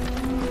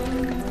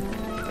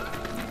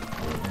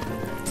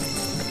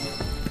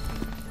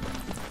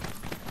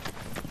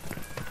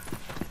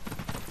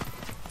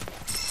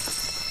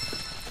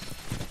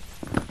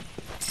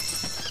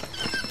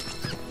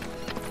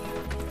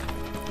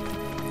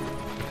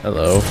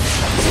 Hello.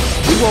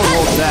 We won't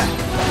hold back.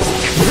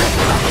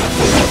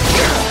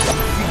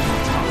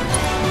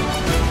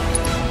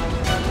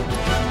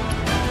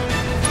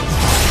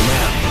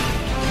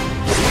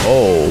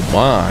 Oh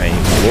my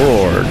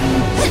lord.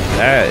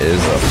 That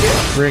is a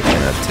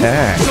freaking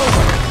attack.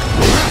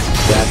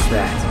 That's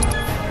that.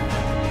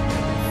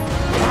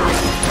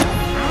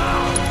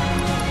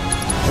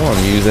 I want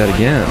to use that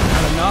again.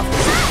 Not enough?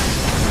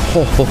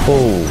 Ho ho ho.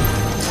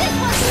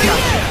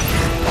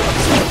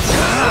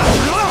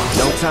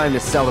 No time to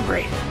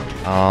celebrate.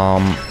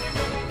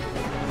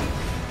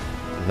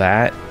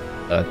 That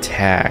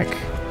attack.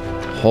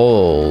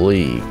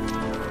 Holy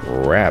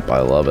crap, I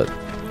love it.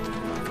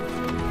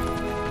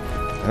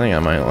 I think I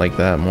might like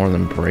that more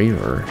than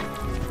Braver.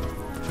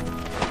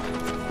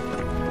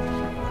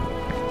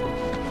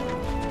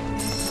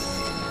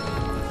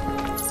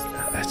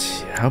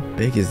 How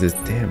big is this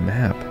damn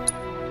map?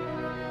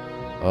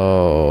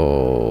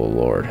 Oh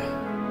lord.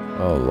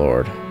 Oh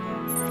lord.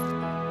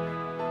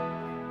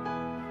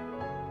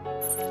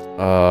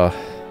 Oh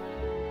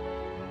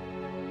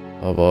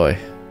boy.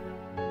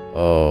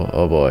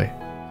 Oh boy.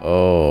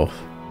 Oh.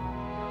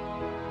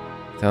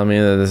 Tell me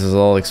that this is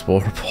all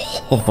explorable.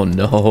 Oh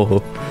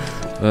no.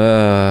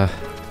 I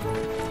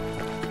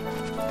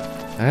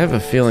have a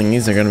feeling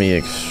these are going to be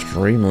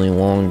extremely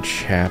long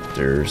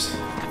chapters.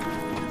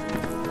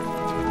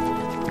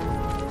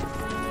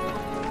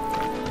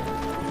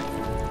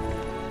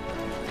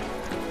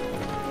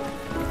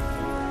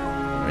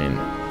 I mean,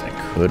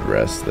 I could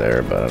rest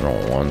there, but I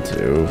don't want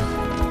to.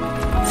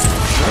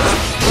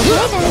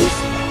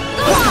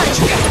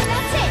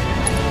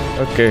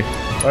 Okay,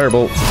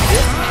 firebolt.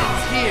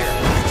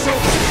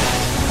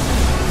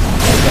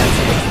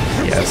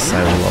 Yes, I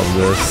love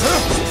this.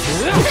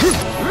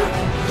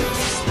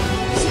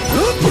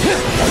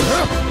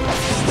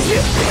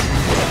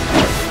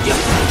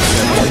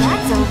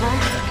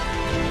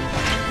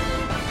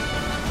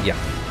 Yeah,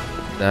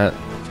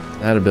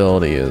 that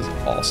ability is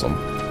awesome.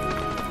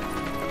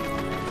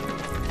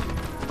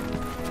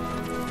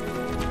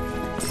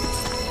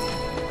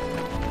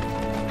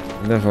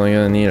 I'm definitely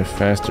gonna need a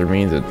faster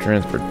means of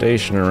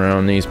transportation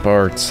around these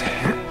parts.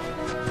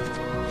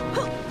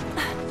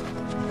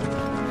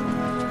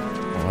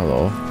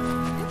 Hello.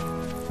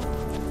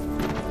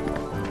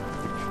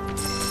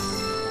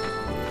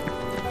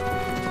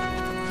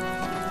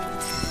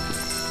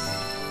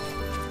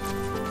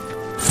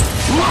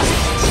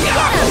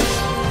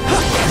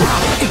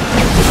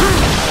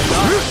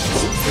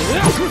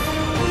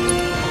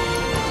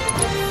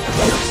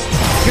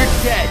 You're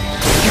dead.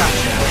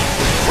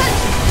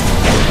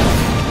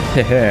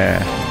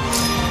 Yeah.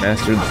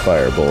 Mastered the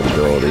firebolt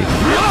ability.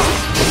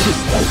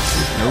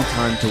 No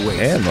time to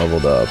waste. And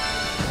leveled up.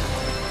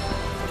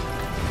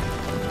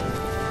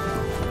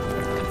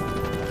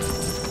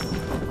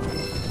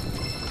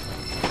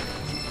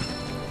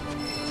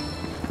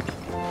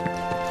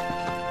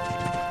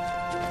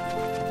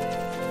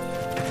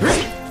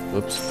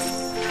 Whoops.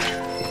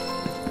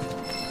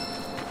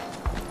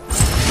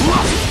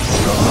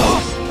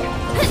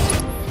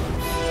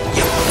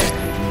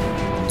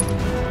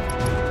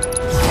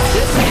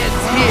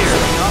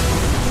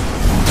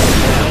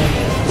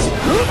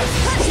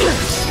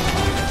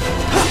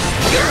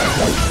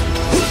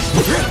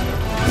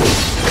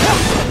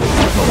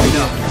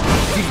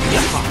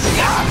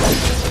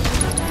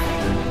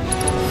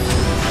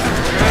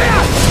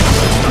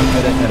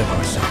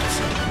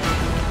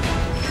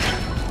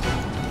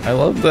 I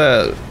love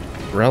that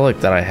relic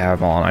that I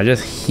have on. I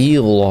just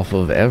heal off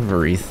of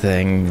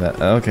everything.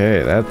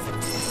 Okay,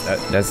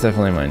 that's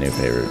definitely my new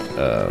favorite.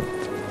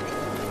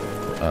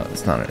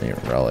 It's not a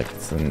relic,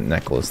 it's a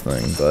necklace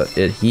thing, but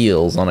it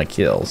heals on a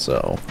kill,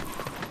 so.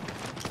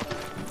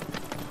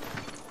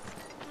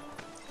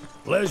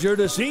 Pleasure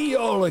to see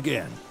y'all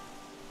again,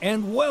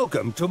 and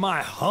welcome to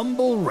my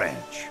humble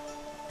ranch.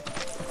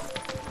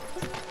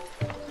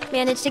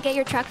 Managed to get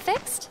your truck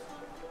fixed?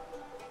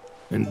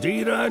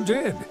 Indeed I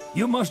did.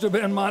 You must have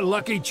been my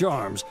lucky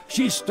charms.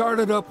 She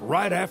started up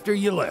right after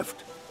you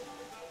left.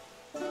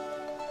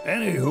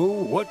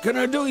 Anywho, what can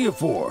I do you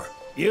for?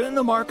 You in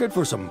the market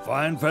for some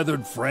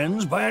fine-feathered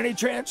friends by any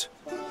chance?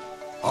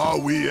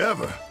 Are we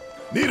ever?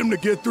 Need them to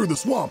get through the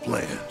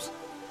swamplands.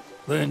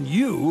 Then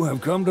you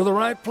have come to the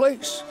right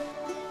place.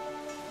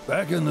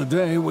 Back in the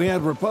day, we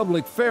had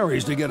Republic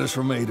ferries to get us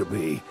from A to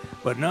B,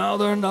 but now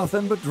they're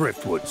nothing but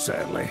driftwood,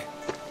 sadly.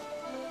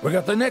 We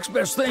got the next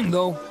best thing,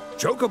 though.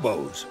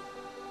 Chocobos.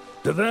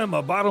 To them,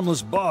 a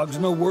bottomless bog's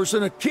no worse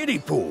than a kiddie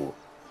pool.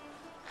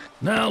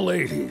 Now,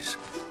 ladies,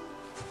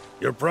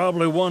 you're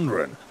probably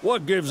wondering,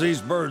 what gives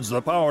these birds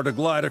the power to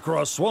glide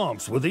across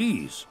swamps with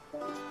ease?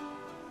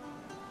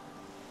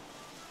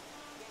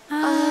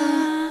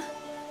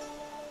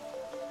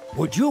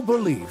 Would you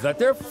believe that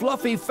their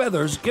fluffy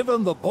feathers give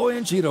them the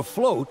buoyancy to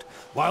float,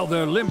 while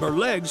their limber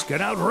legs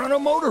can outrun a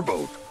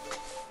motorboat?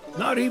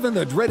 Not even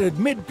the dreaded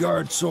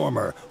Midgard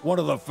Sormer, one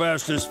of the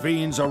fastest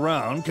fiends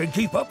around, can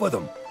keep up with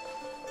them.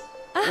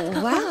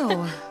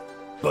 Wow.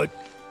 But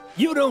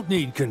you don't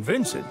need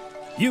convincing.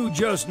 You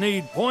just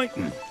need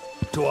pointing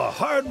to a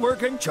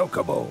hard-working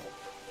chocobo.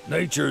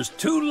 Nature's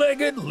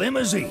two-legged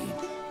limousine.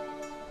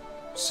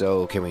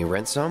 So, can we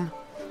rent some?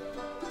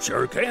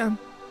 Sure can.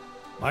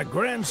 My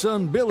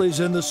grandson Billy's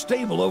in the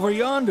stable over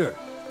yonder.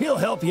 He'll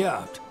help you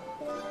out.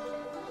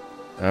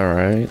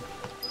 Alright.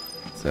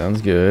 Sounds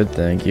good,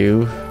 thank you.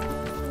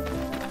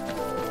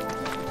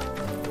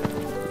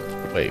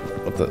 Wait,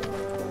 what the...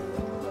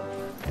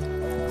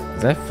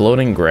 Is that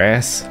floating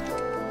grass?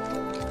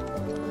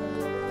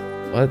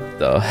 What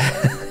the...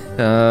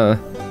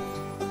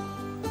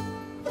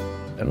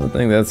 I don't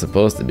think that's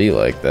supposed to be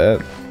like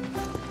that.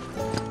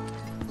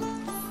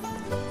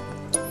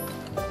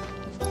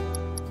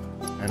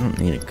 I don't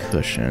need a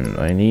cushion.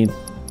 I need...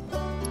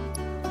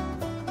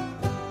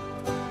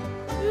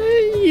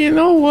 You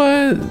know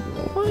what?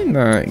 Why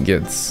not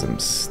get some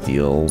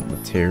steel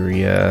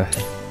materia?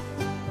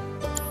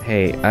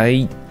 Hey,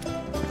 I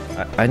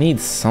need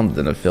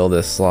something to fill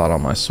this slot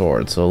on my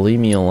sword, so leave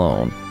me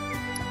alone.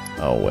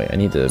 Oh wait, I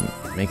need to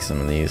make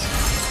some of these.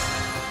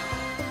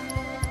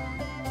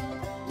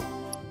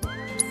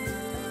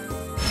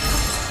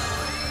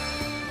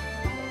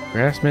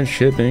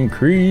 Craftsmanship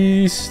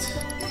increased.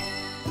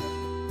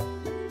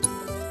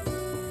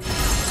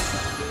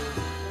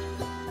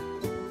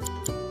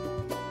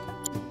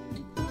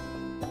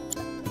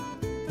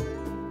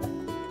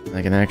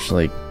 I can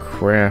actually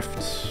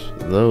craft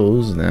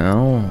those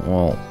now.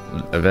 Well,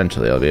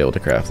 eventually I'll be able to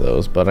craft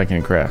those, but I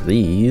can craft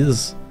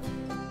these.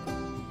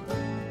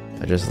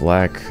 I just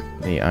lack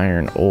the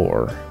iron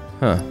ore.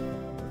 Huh.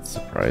 That's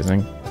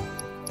surprising.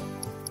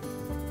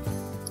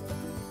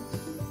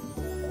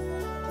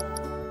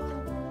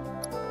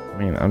 I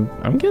mean,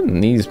 I'm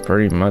getting these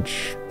pretty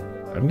much...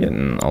 I'm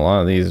getting a lot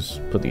of these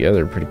put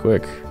together pretty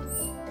quick.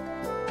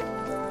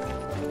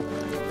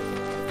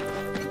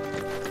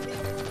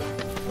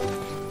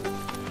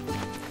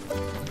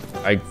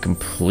 I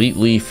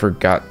completely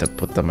forgot to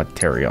put the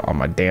materia on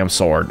my damn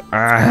sword.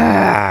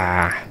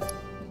 Ah!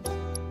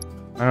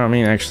 I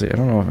mean, actually, I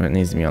don't know if it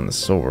needs to be on the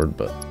sword,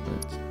 but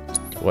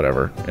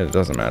whatever. It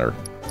doesn't matter.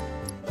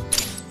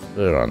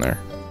 Put it on there.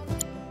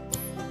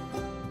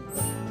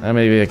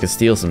 Maybe I could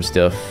steal some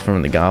stuff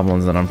from the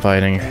goblins that I'm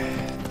fighting.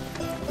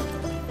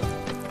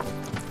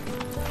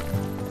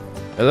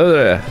 Hello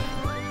there.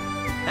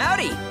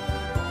 Howdy!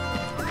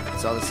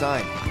 Saw the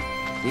sign.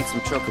 Need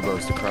some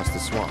chocobos to cross the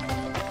swamp.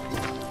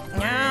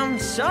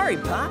 Sorry,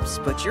 Pops,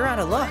 but you're out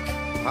of luck.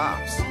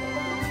 Pops?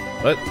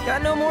 What?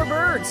 Got no more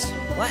birds.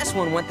 Last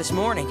one went this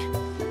morning.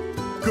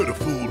 Could've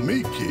fooled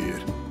me,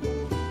 kid.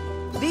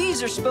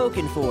 These are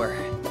spoken for.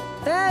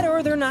 That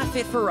or they're not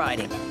fit for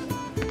riding.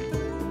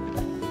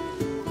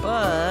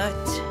 But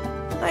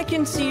I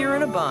can see you're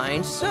in a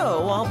bind,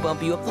 so I'll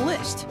bump you up the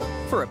list.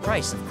 For a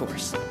price, of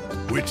course.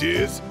 Which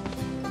is?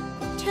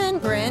 10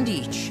 grand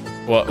each.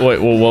 What? Wait,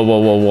 whoa.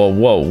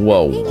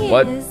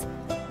 What? Is,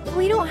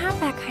 we don't have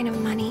that kind of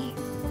money.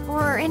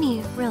 Or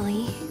any,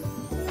 really.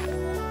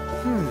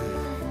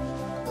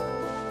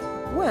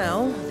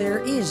 Well, there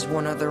is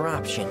one other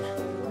option.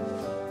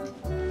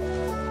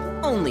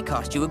 Only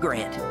cost you $1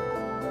 grand.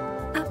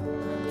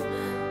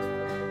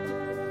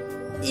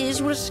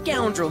 Is what a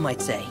scoundrel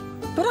might say.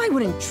 But I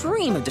wouldn't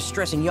dream of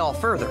distressing y'all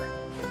further.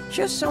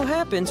 Just so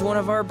happens one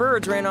of our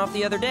birds ran off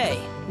the other day.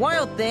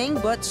 Wild thing,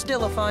 but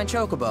still a fine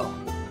chocobo.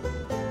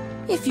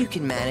 If you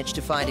can manage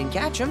to find and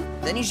catch him,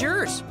 then he's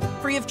yours.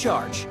 Free of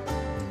charge.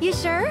 You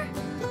sure?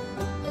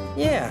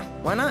 Yeah,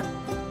 why not?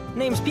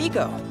 Name's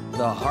Pico.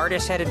 The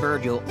hardest-headed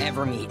bird you'll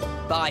ever meet.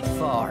 By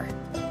far.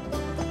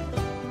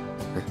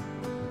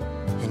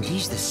 And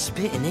he's the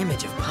spitting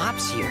image of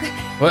Pops here.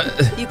 What?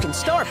 You can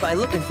start by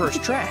looking for his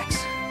tracks.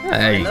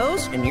 Hey. Find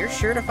those, and you're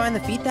sure to find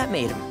the feet that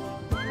made him.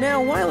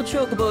 Now, wild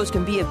chocobos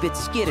can be a bit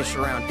skittish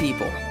around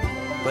people.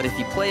 But if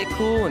you play it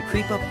cool and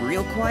creep up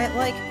real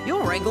quiet-like,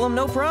 you'll wrangle them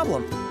no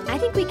problem. I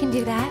think we can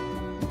do that.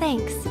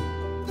 Thanks.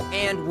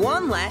 And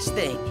one last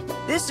thing.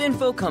 This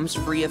info comes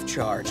free of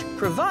charge,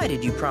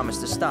 provided you promise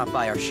to stop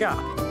by our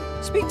shop.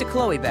 Speak to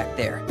Chloe back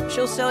there.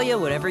 She'll sell you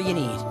whatever you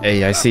need.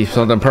 Hey, I see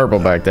something purple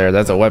back there.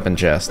 That's a weapon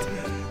chest.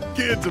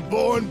 Kid's a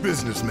born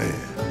businessman.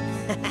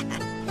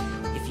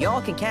 If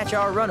y'all can catch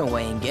our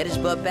runaway and get his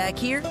butt back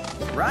here,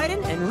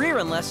 riding and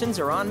rearing lessons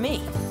are on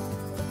me.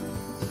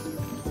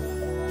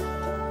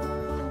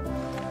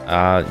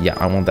 Yeah,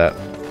 I want that.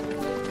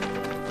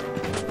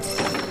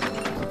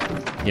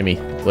 Gimme.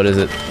 What is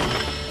it?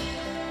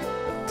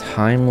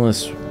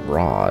 Timeless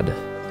rod.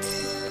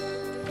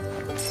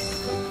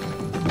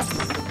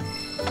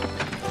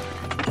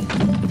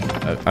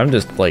 I'm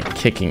just like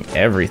kicking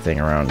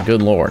everything around.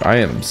 Good lord, I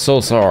am so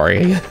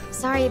sorry.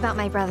 Sorry about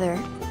my brother.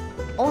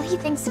 All he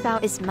thinks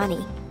about is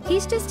money.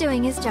 He's just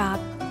doing his job.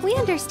 We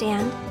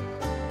understand.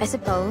 I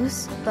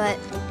suppose, but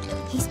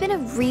he's been a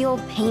real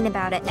pain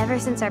about it ever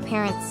since our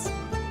parents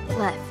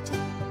left.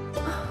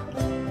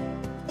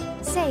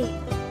 Say,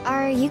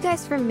 are you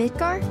guys from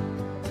Midgar?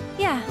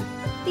 Yeah,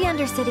 the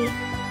Undercity.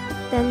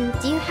 Then,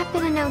 do you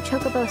happen to know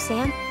Chocobo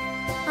Sam?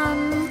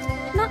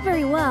 Not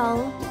very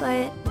well,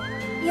 but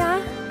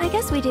yeah, I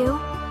guess we do.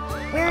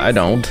 Where is I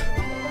don't.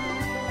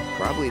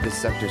 Probably the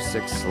Sector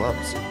 6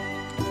 slums.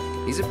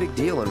 He's a big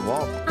deal in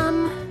Walt.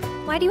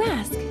 Why do you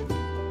ask?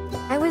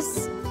 I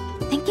was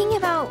thinking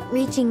about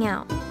reaching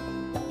out.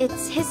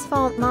 It's his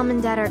fault Mom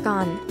and Dad are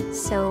gone,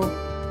 so...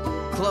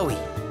 Chloe,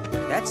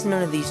 that's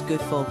none of these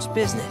good folks'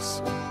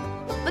 business.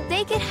 But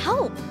they get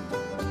help.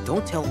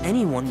 Don't tell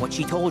anyone what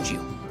she told you.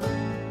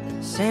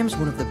 Sam's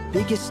one of the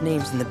biggest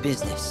names in the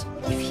business.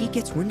 If he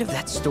gets wind of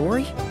that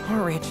story,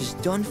 our ranch is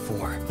done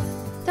for.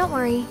 Don't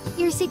worry,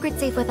 your secret's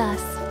safe with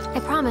us. I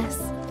promise.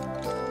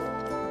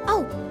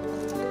 Oh,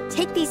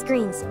 take these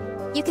greens.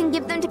 You can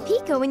give them to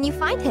Pico when you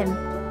find him.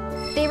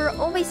 They were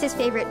always his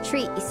favorite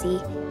treat, you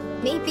see.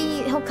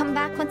 Maybe he'll come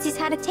back once he's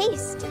had a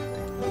taste.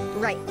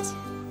 Right.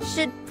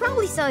 Should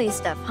probably sell you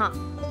stuff, huh?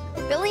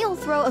 Billy'll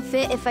throw a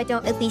fit if I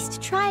don't at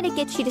least try to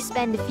get you to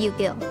spend a few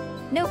gil.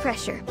 No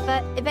pressure,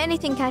 but if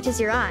anything catches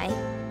your eye.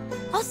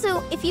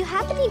 Also, if you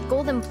have any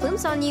golden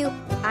plumes on you,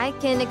 I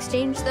can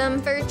exchange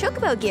them for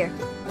chocobo gear.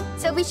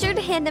 So be sure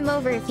to hand them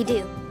over if you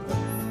do.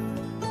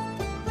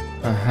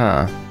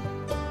 Uh-huh.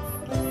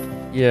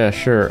 Yeah,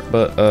 sure,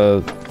 but,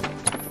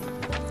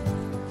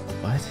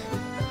 what?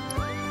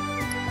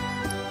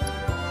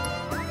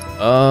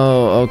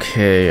 Oh,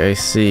 okay, I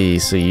see.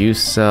 So you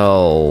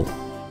sell,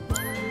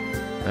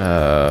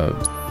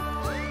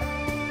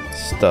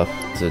 stuff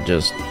to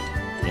just,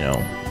 you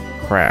know,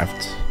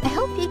 craft. I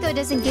hope Pico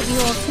doesn't give you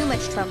all too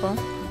much trouble.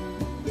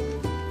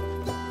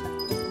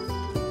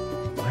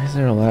 Why is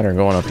there a ladder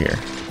going up here?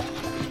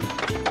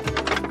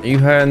 Are you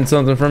hiding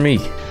something from me?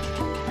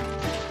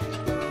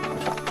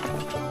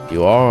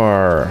 You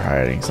are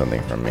hiding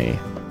something from me.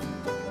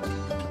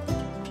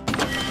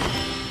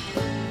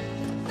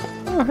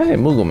 Oh, hey,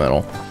 Moogle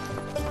Metal.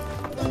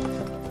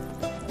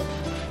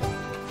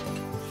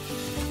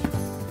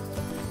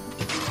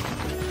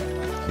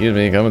 Excuse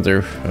me, coming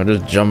through. I'm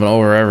just jumping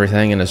over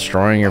everything and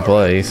destroying your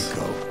place.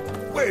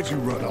 Where'd you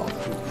run off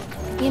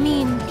to? You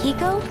mean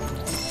Pico?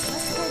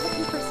 Let's go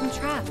looking for some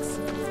traps.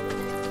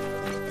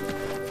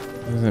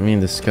 What does that mean,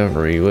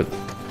 discovery? What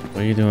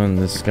are you doing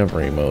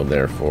discovery mode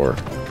there for?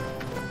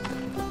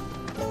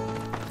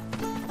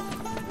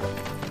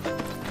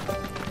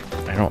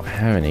 I don't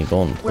have any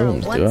golden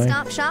plumes, We're a do I?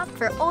 one-stop shop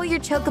for all your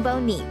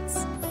chocobo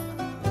needs.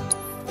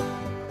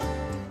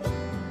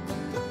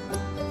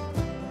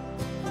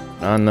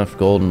 Not enough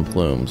golden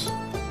plumes.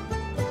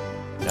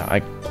 Yeah,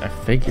 I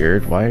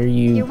figured. Why are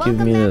you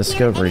giving me the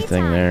discovery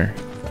thing there?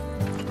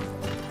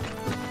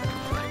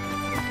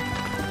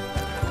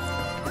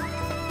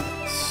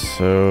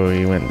 So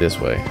you went this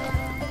way.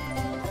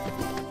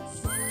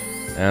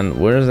 And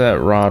where's that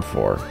rod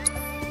for?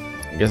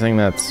 I'm guessing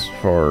that's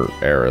for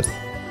Aerith.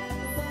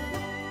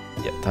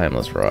 Yeah,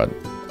 timeless rod.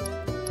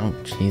 Oh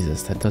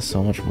Jesus, that does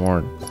so much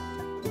more.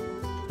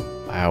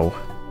 Wow.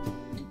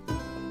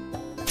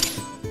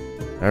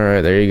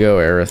 Alright, there you go,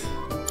 Aerith.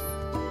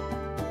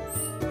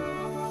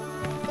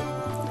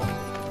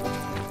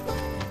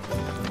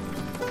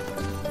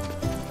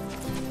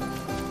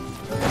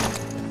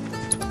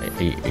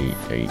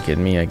 Are you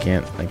kidding me? I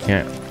can't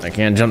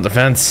jump the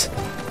fence.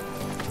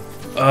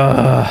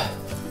 Ugh.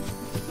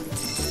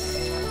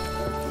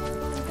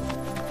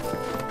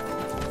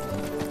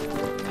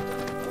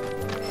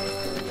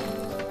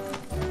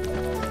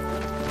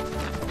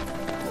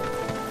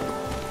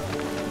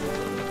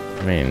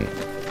 I mean,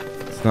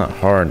 it's not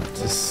hard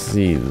to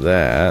see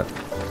that.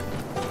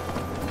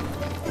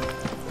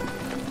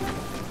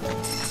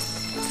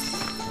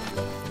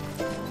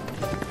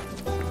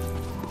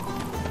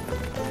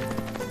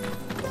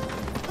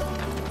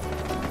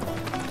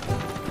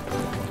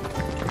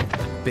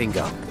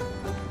 Bingo.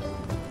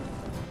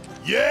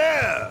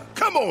 Yeah!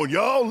 Come on,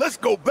 y'all. Let's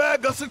go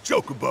bag us a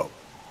chocobo.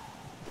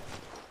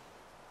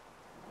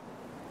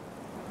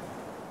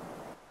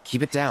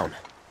 Keep it down.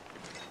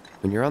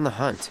 When you're on the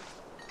hunt,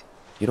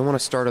 you don't want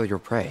to startle your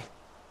prey.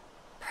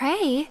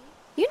 Prey?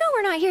 You know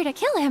we're not here to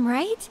kill him,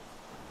 right?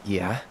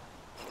 Yeah?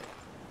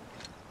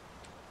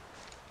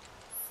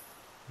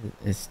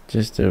 It's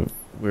just a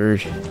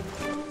weird...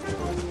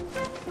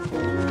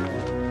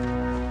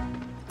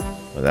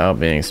 Without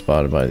being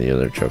spotted by the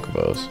other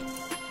chocobos.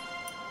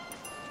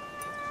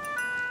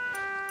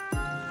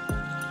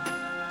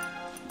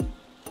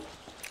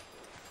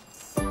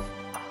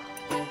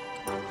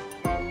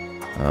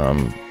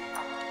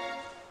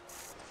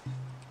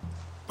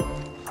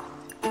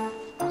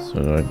 So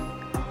do I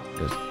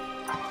just...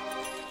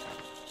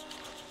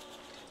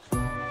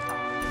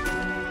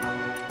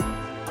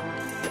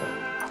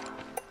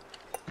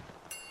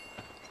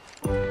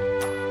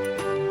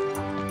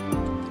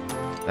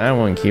 That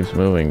one keeps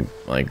moving,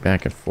 like,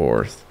 back and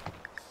forth.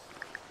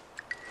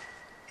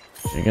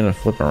 Is she gonna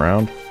flip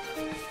around?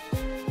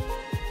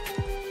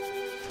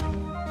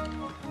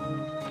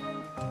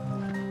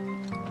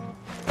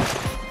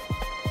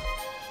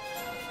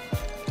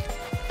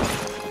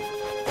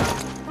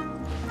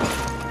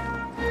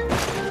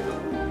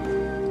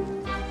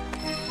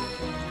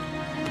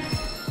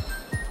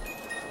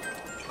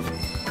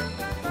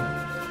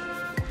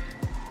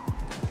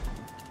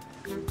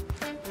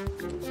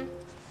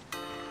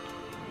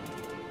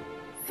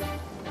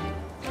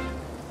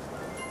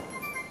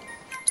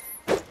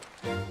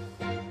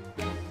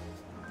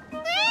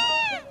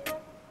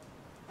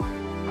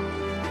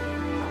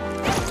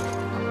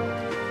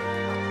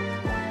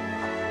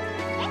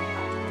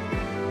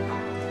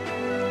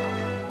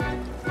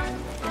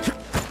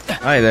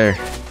 Hi there.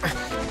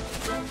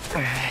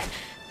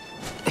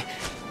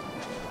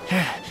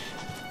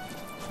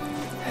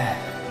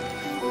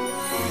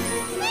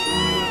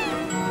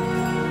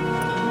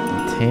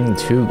 Obtain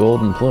 2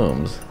 golden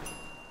plumes.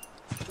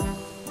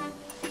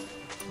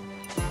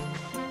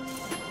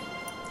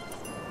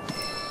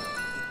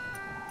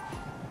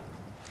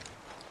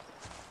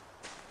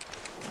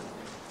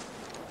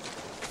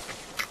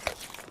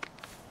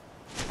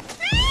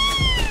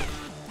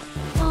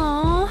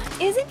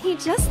 Isn't he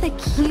just the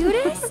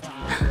cutest?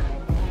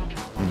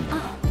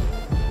 Oh.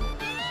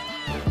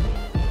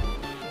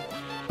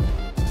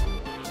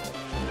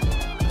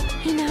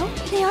 You know,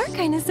 they are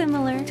kind of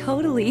similar.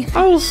 Totally.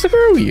 Oh,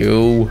 screw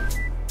you.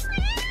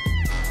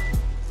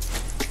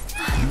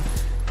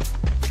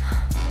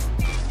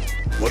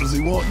 What does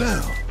he want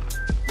now?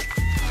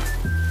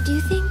 Do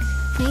you think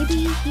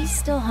maybe he's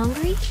still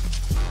hungry?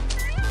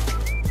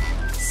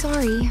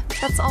 Sorry,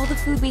 that's all the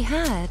food we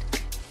had.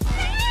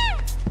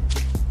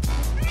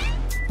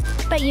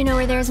 But you know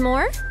where there's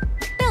more?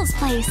 Bill's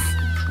place.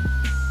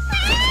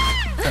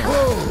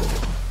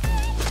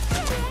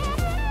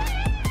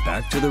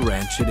 Back to the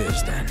ranch it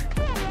is then.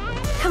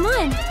 Come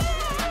on.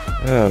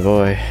 Oh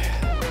boy.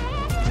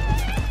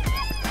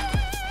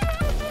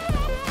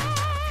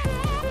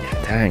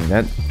 Dang,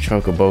 that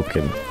chocobo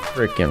can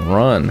frickin'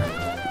 run.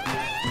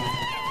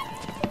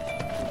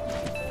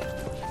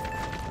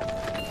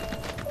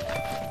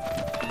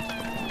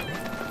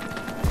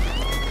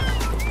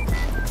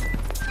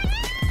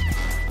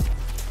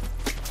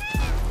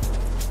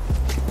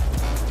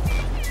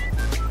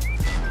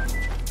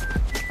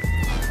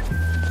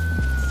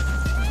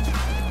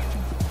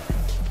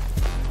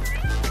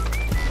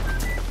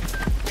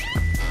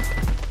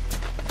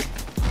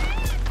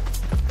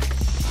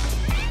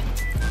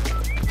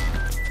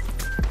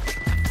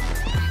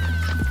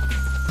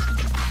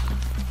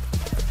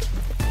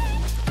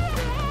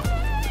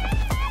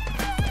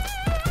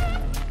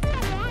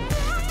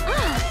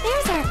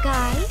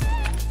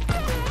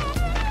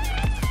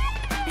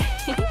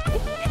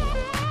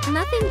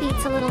 Nothing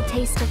beats a little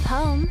taste of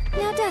home,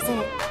 now does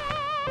it?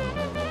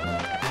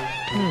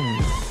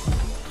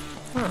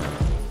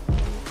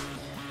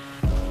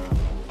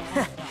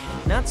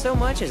 Not so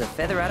much as a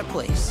feather out of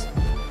place.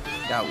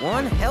 Got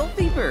one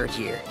healthy bird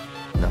here.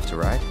 Enough to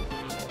ride?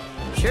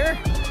 Sure,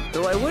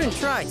 though I wouldn't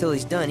try till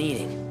he's done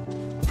eating.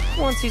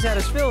 Once he's had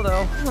his fill,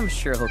 though, I'm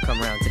sure he'll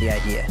come around to the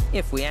idea,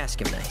 if we ask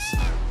him nice.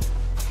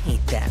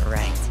 Ain't that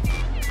right?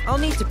 I'll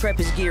need to prep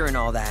his gear and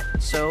all that,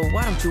 so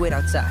why don't you wait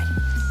outside?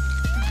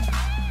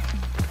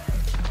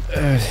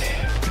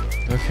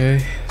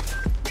 Okay.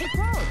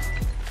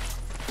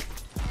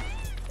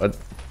 What?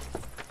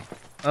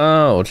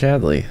 Oh,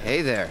 Chadley.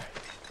 Hey there.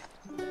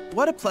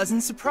 What a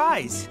pleasant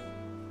surprise.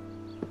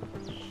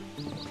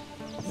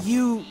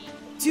 You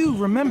do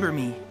remember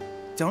me,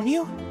 don't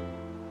you?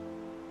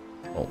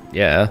 Oh,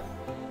 yeah.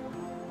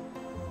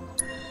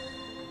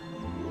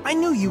 I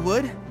knew you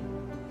would.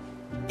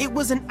 It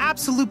was an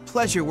absolute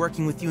pleasure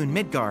working with you in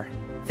Midgar.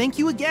 Thank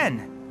you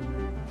again.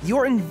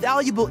 Your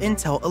invaluable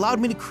intel allowed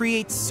me to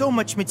create so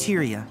much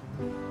materia.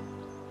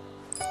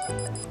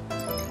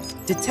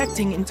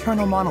 Detecting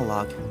internal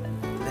monologue.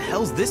 The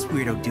hell's this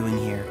weirdo doing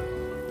here?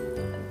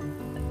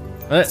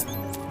 What?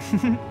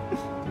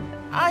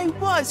 I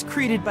was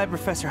created by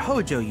Professor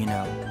Hojo, you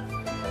know.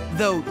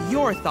 Though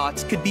your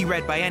thoughts could be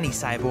read by any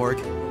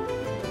cyborg.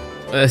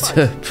 To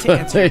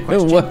answer your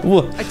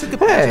question, I took a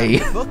page Hey.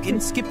 out of the book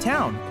and skipped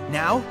town.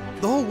 Now,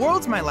 the whole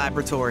world's my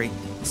laboratory.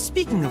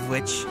 Speaking of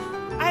which,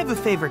 I have a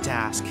favor to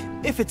ask,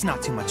 if it's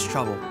not too much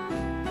trouble.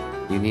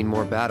 You need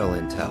more battle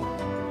intel.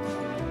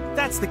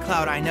 That's the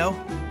Cloud I know.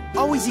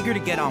 Always eager to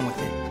get on with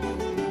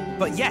it.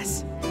 But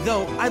yes,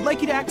 though, I'd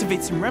like you to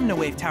activate some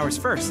Remnawave towers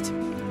first.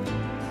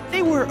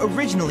 They were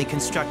originally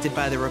constructed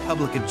by the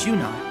Republic of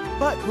Junon,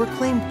 but were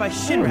claimed by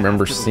Shinra. I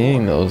remember after the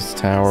seeing war. those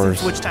towers.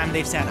 Since which time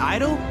they've sat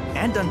idle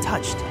and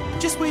untouched,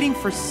 just waiting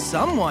for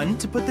someone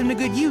to put them to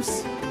good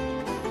use.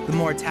 The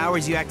more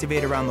towers you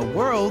activate around the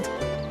world,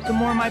 the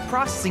more my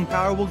processing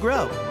power will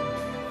grow.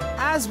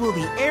 As will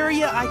the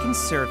area I can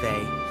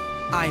survey.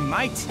 I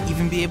might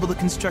even be able to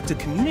construct a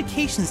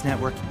communications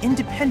network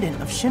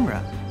independent of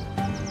Shinra.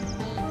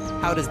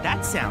 How does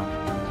that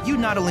sound?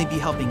 You'd not only be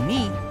helping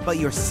me, but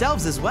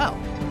yourselves as well.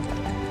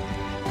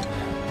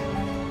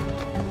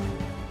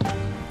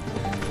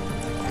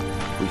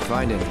 If we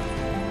find any,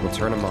 we'll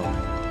turn them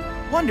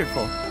on.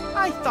 Wonderful.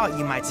 I thought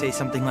you might say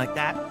something like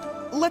that.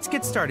 Let's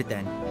get started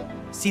then.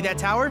 See that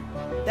tower?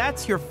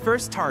 That's your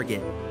first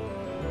target.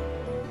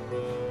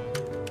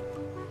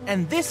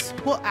 And this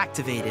will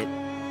activate it.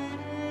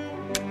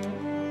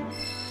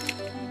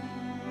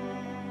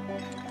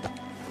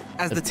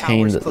 As the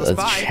tower is Obtained close a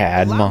by,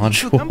 Chad allow me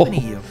to accompany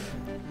module. you.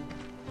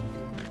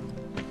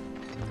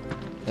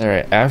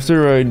 Alright,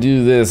 after I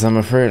do this, I'm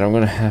afraid I'm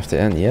gonna have to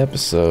end the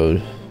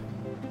episode.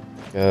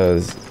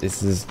 Because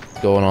this is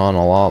going on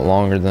a lot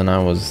longer than I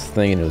was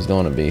thinking it was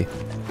going to be.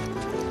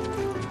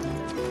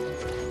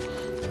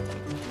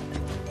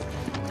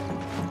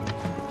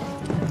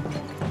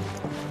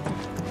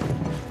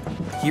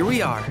 Here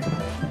we are.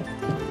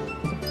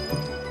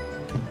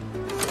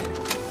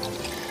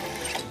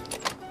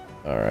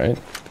 Alright.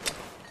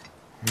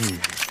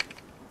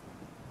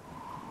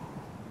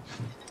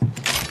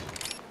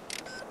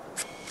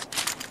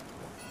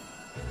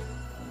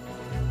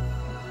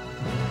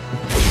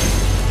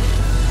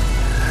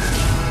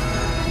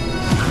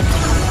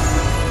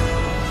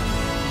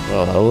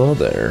 Well, hello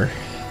there.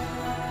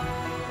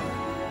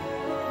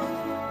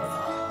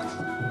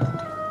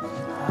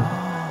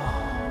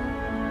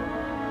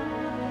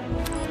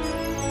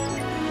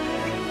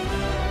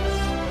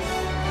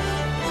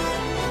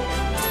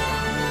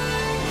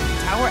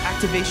 Tower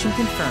activation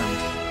confirmed.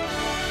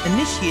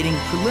 Initiating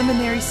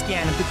preliminary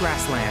scan of the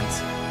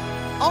grasslands.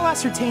 I'll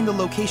ascertain the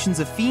locations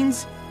of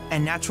fiends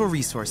and natural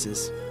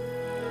resources.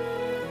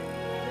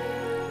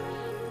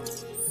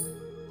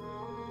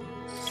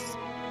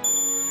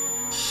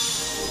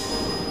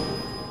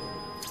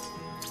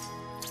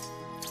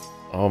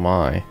 Oh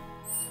my.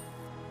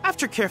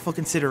 After careful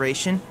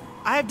consideration,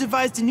 I have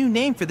devised a new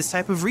name for this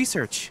type of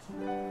research.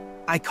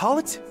 I call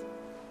it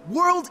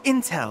World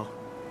Intel.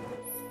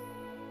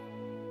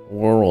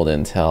 World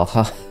Intel,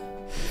 huh?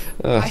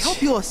 I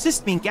hope you'll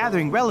assist me in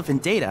gathering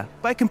relevant data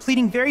by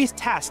completing various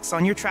tasks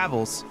on your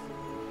travels.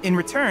 In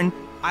return,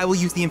 I will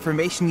use the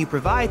information you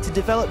provide to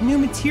develop new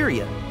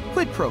materia,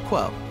 quid pro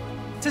quo.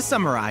 To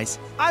summarize,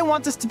 I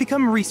want us to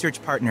become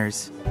research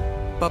partners.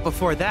 But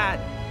before that,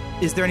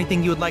 is there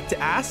anything you would like to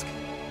ask?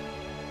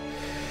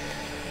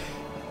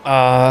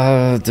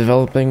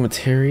 Developing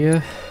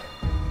materia?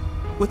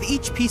 With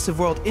each piece of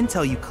world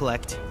intel you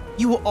collect,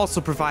 you will also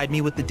provide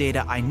me with the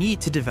data I need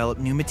to develop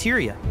new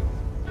materia.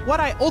 What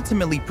I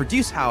ultimately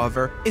produce,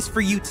 however, is for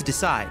you to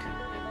decide.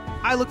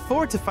 I look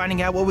forward to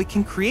finding out what we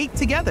can create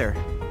together.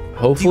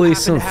 Hopefully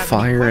some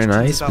fire and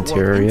ice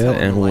materia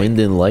and wind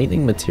and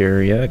lightning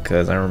materia,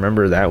 because I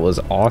remember that was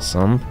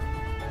awesome.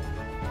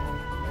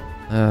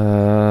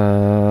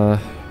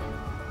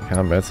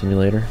 Combat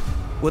simulator.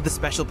 With a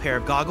special pair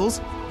of goggles,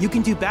 you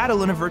can do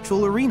battle in a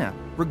virtual arena,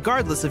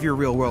 regardless of your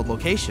real-world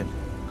location.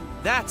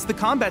 That's the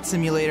combat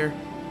simulator.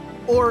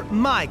 Or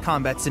my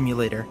combat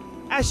simulator,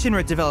 as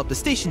Shinra developed the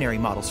stationary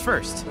models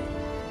first.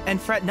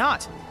 And fret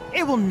not,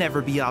 it will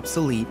never be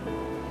obsolete.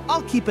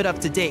 I'll keep it up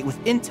to date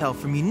with intel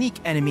from unique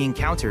enemy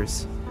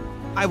encounters.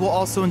 I will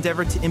also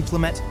endeavor to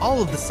implement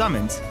all of the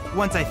summons,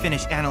 once I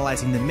finish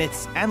analyzing the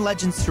myths and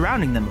legends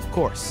surrounding them, of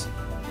course.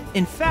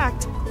 In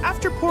fact,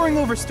 after poring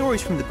over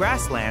stories from the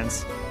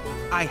grasslands,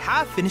 I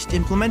have finished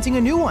implementing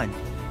a new one,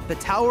 the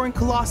towering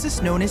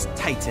colossus known as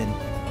Titan.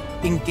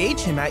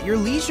 Engage him at your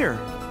leisure.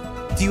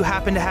 Do you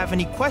happen to have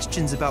any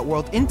questions about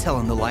world intel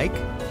and the like?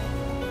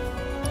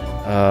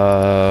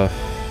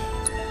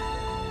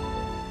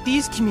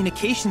 These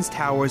communications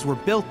towers were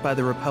built by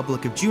the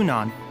Republic of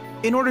Junon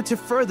in order to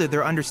further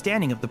their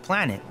understanding of the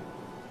planet.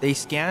 They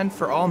scan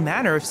for all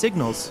manner of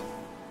signals,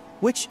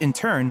 which in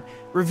turn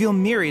reveal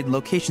myriad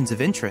locations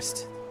of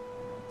interest,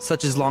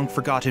 such as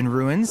long-forgotten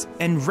ruins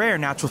and rare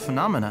natural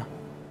phenomena.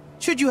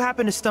 Should you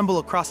happen to stumble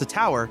across a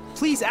tower,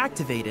 please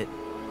activate it.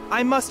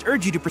 I must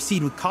urge you to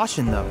proceed with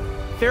caution, though.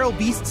 Feral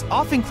beasts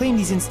often claim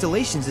these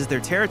installations as their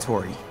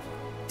territory.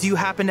 Do you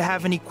happen to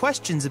have any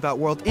questions about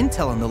world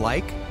intel and the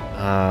like?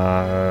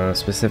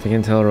 Specific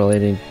intel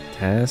relating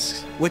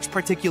tasks? Which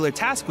particular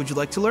task would you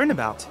like to learn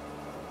about?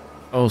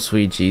 Oh,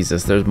 sweet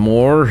Jesus, there's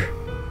more?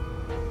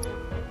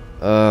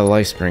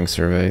 Life spring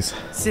surveys.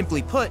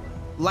 Simply put,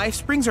 life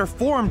springs are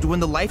formed when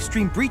the life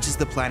stream breaches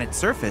the planet's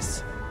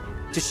surface.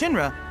 To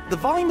Shinra, the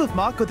volume of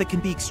Mako that can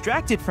be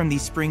extracted from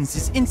these springs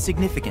is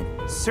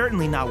insignificant,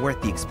 certainly not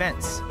worth the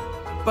expense.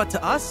 But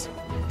to us,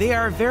 they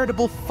are a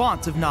veritable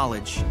font of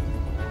knowledge.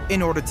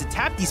 In order to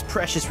tap these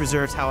precious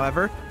reserves,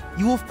 however,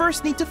 you will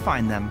first need to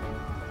find them.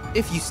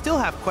 If you still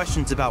have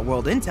questions about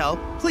world intel,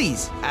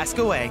 please ask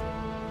away.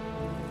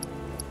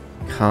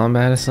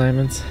 Combat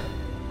assignments?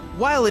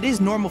 While it is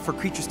normal for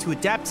creatures to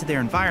adapt to their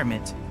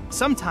environment,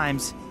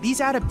 sometimes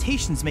these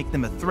adaptations make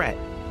them a threat.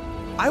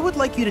 I would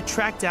like you to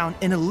track down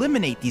and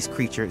eliminate these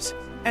creatures,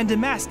 and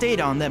amass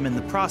data on them in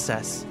the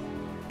process.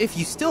 If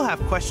you still have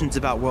questions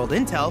about world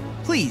intel,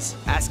 please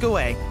ask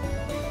away.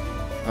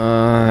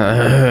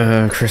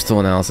 Crystal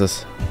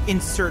analysis.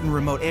 In certain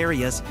remote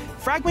areas,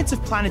 fragments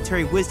of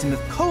planetary wisdom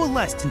have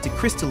coalesced into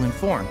crystalline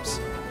forms.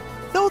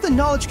 Though the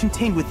knowledge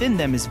contained within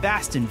them is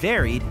vast and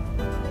varied,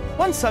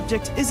 one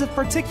subject is of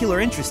particular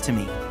interest to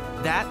me,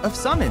 that of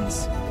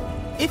summons.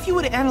 If you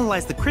would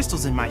analyze the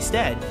crystals in my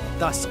stead,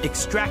 thus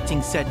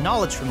extracting said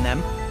knowledge from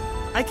them,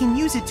 I can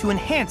use it to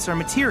enhance our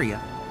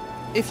materia.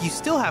 If you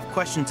still have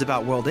questions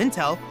about world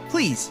intel,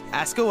 please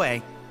ask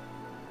away.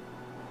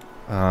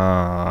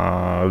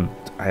 I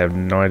have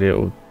no idea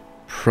what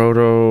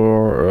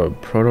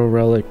proto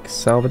relic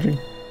salvaging?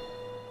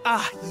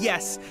 Ah,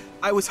 yes.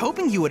 I was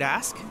hoping you would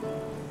ask.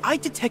 I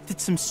detected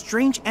some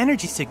strange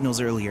energy signals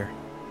earlier.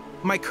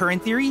 My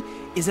current theory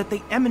is that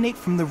they emanate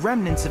from the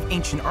remnants of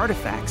ancient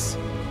artifacts.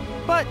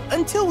 But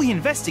until we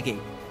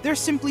investigate, there's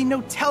simply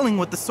no telling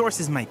what the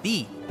sources might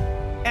be.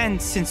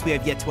 And since we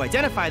have yet to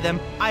identify them,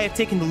 I have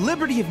taken the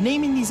liberty of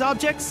naming these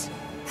objects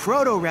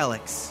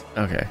proto-relics.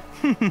 Okay.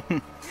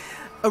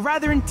 A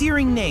rather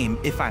endearing name,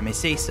 if I may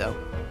say so.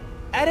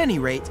 At any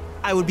rate,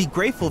 I would be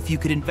grateful if you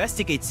could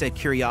investigate said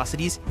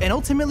curiosities and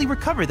ultimately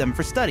recover them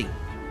for study.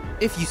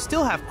 If you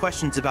still have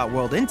questions about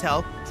world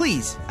intel,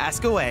 please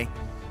ask away.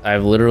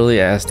 I've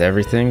literally asked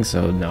everything,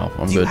 so no,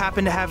 I'm good. Do you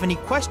happen to have any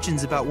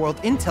questions about world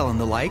intel and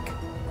the like?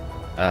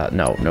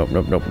 No.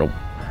 Nope.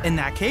 In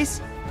that case,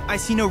 I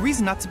see no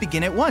reason not to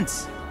begin at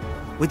once.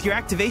 With your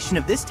activation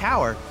of this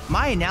tower,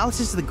 my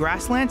analysis of the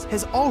grasslands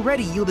has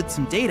already yielded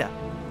some data.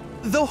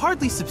 Though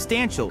hardly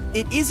substantial,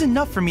 it is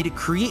enough for me to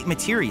create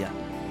materia.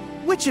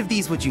 Which of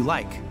these would you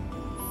like?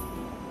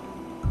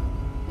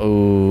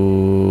 Oh,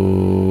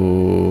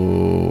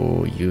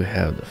 you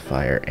have the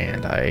fire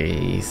and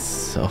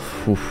ice. Oh,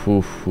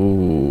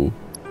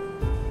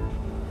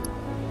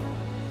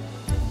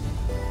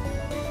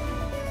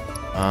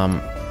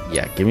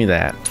 yeah, give me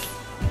that.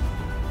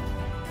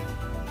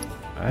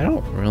 I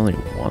don't really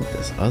want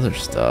this other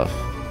stuff.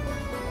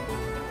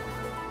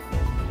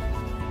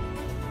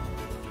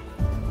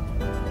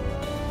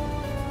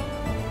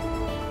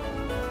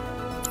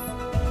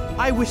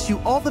 I wish you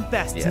all the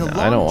best in the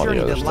long journey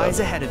that lies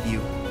ahead of you.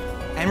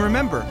 And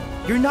remember,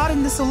 you're not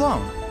in this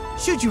alone.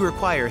 Should you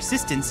require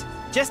assistance,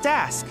 just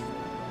ask.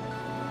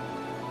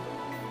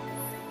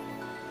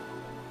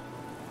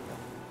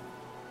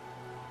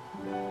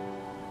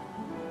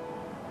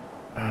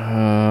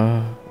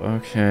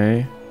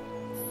 Okay.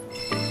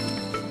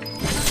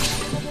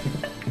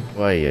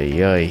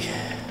 Oy.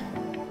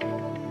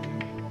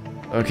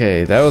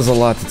 Okay, that was a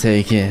lot to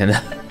take in.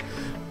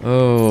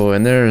 Oh,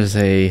 and there's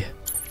a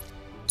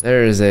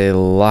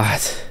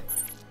lot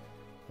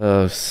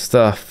of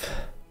stuff.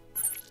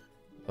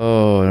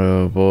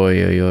 Oh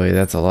boy,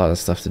 that's a lot of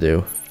stuff to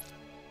do.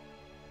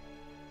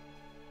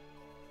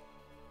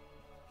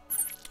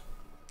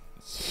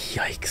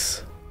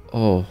 Yikes.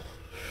 Oh,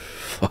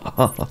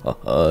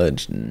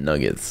 fudge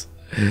nuggets.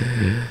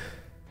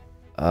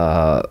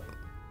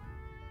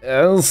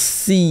 I'll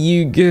see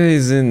you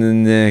guys in the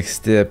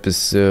next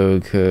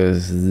episode,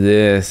 cause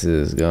this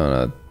is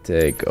gonna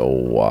take a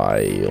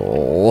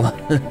while.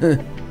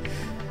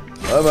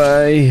 Bye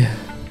bye.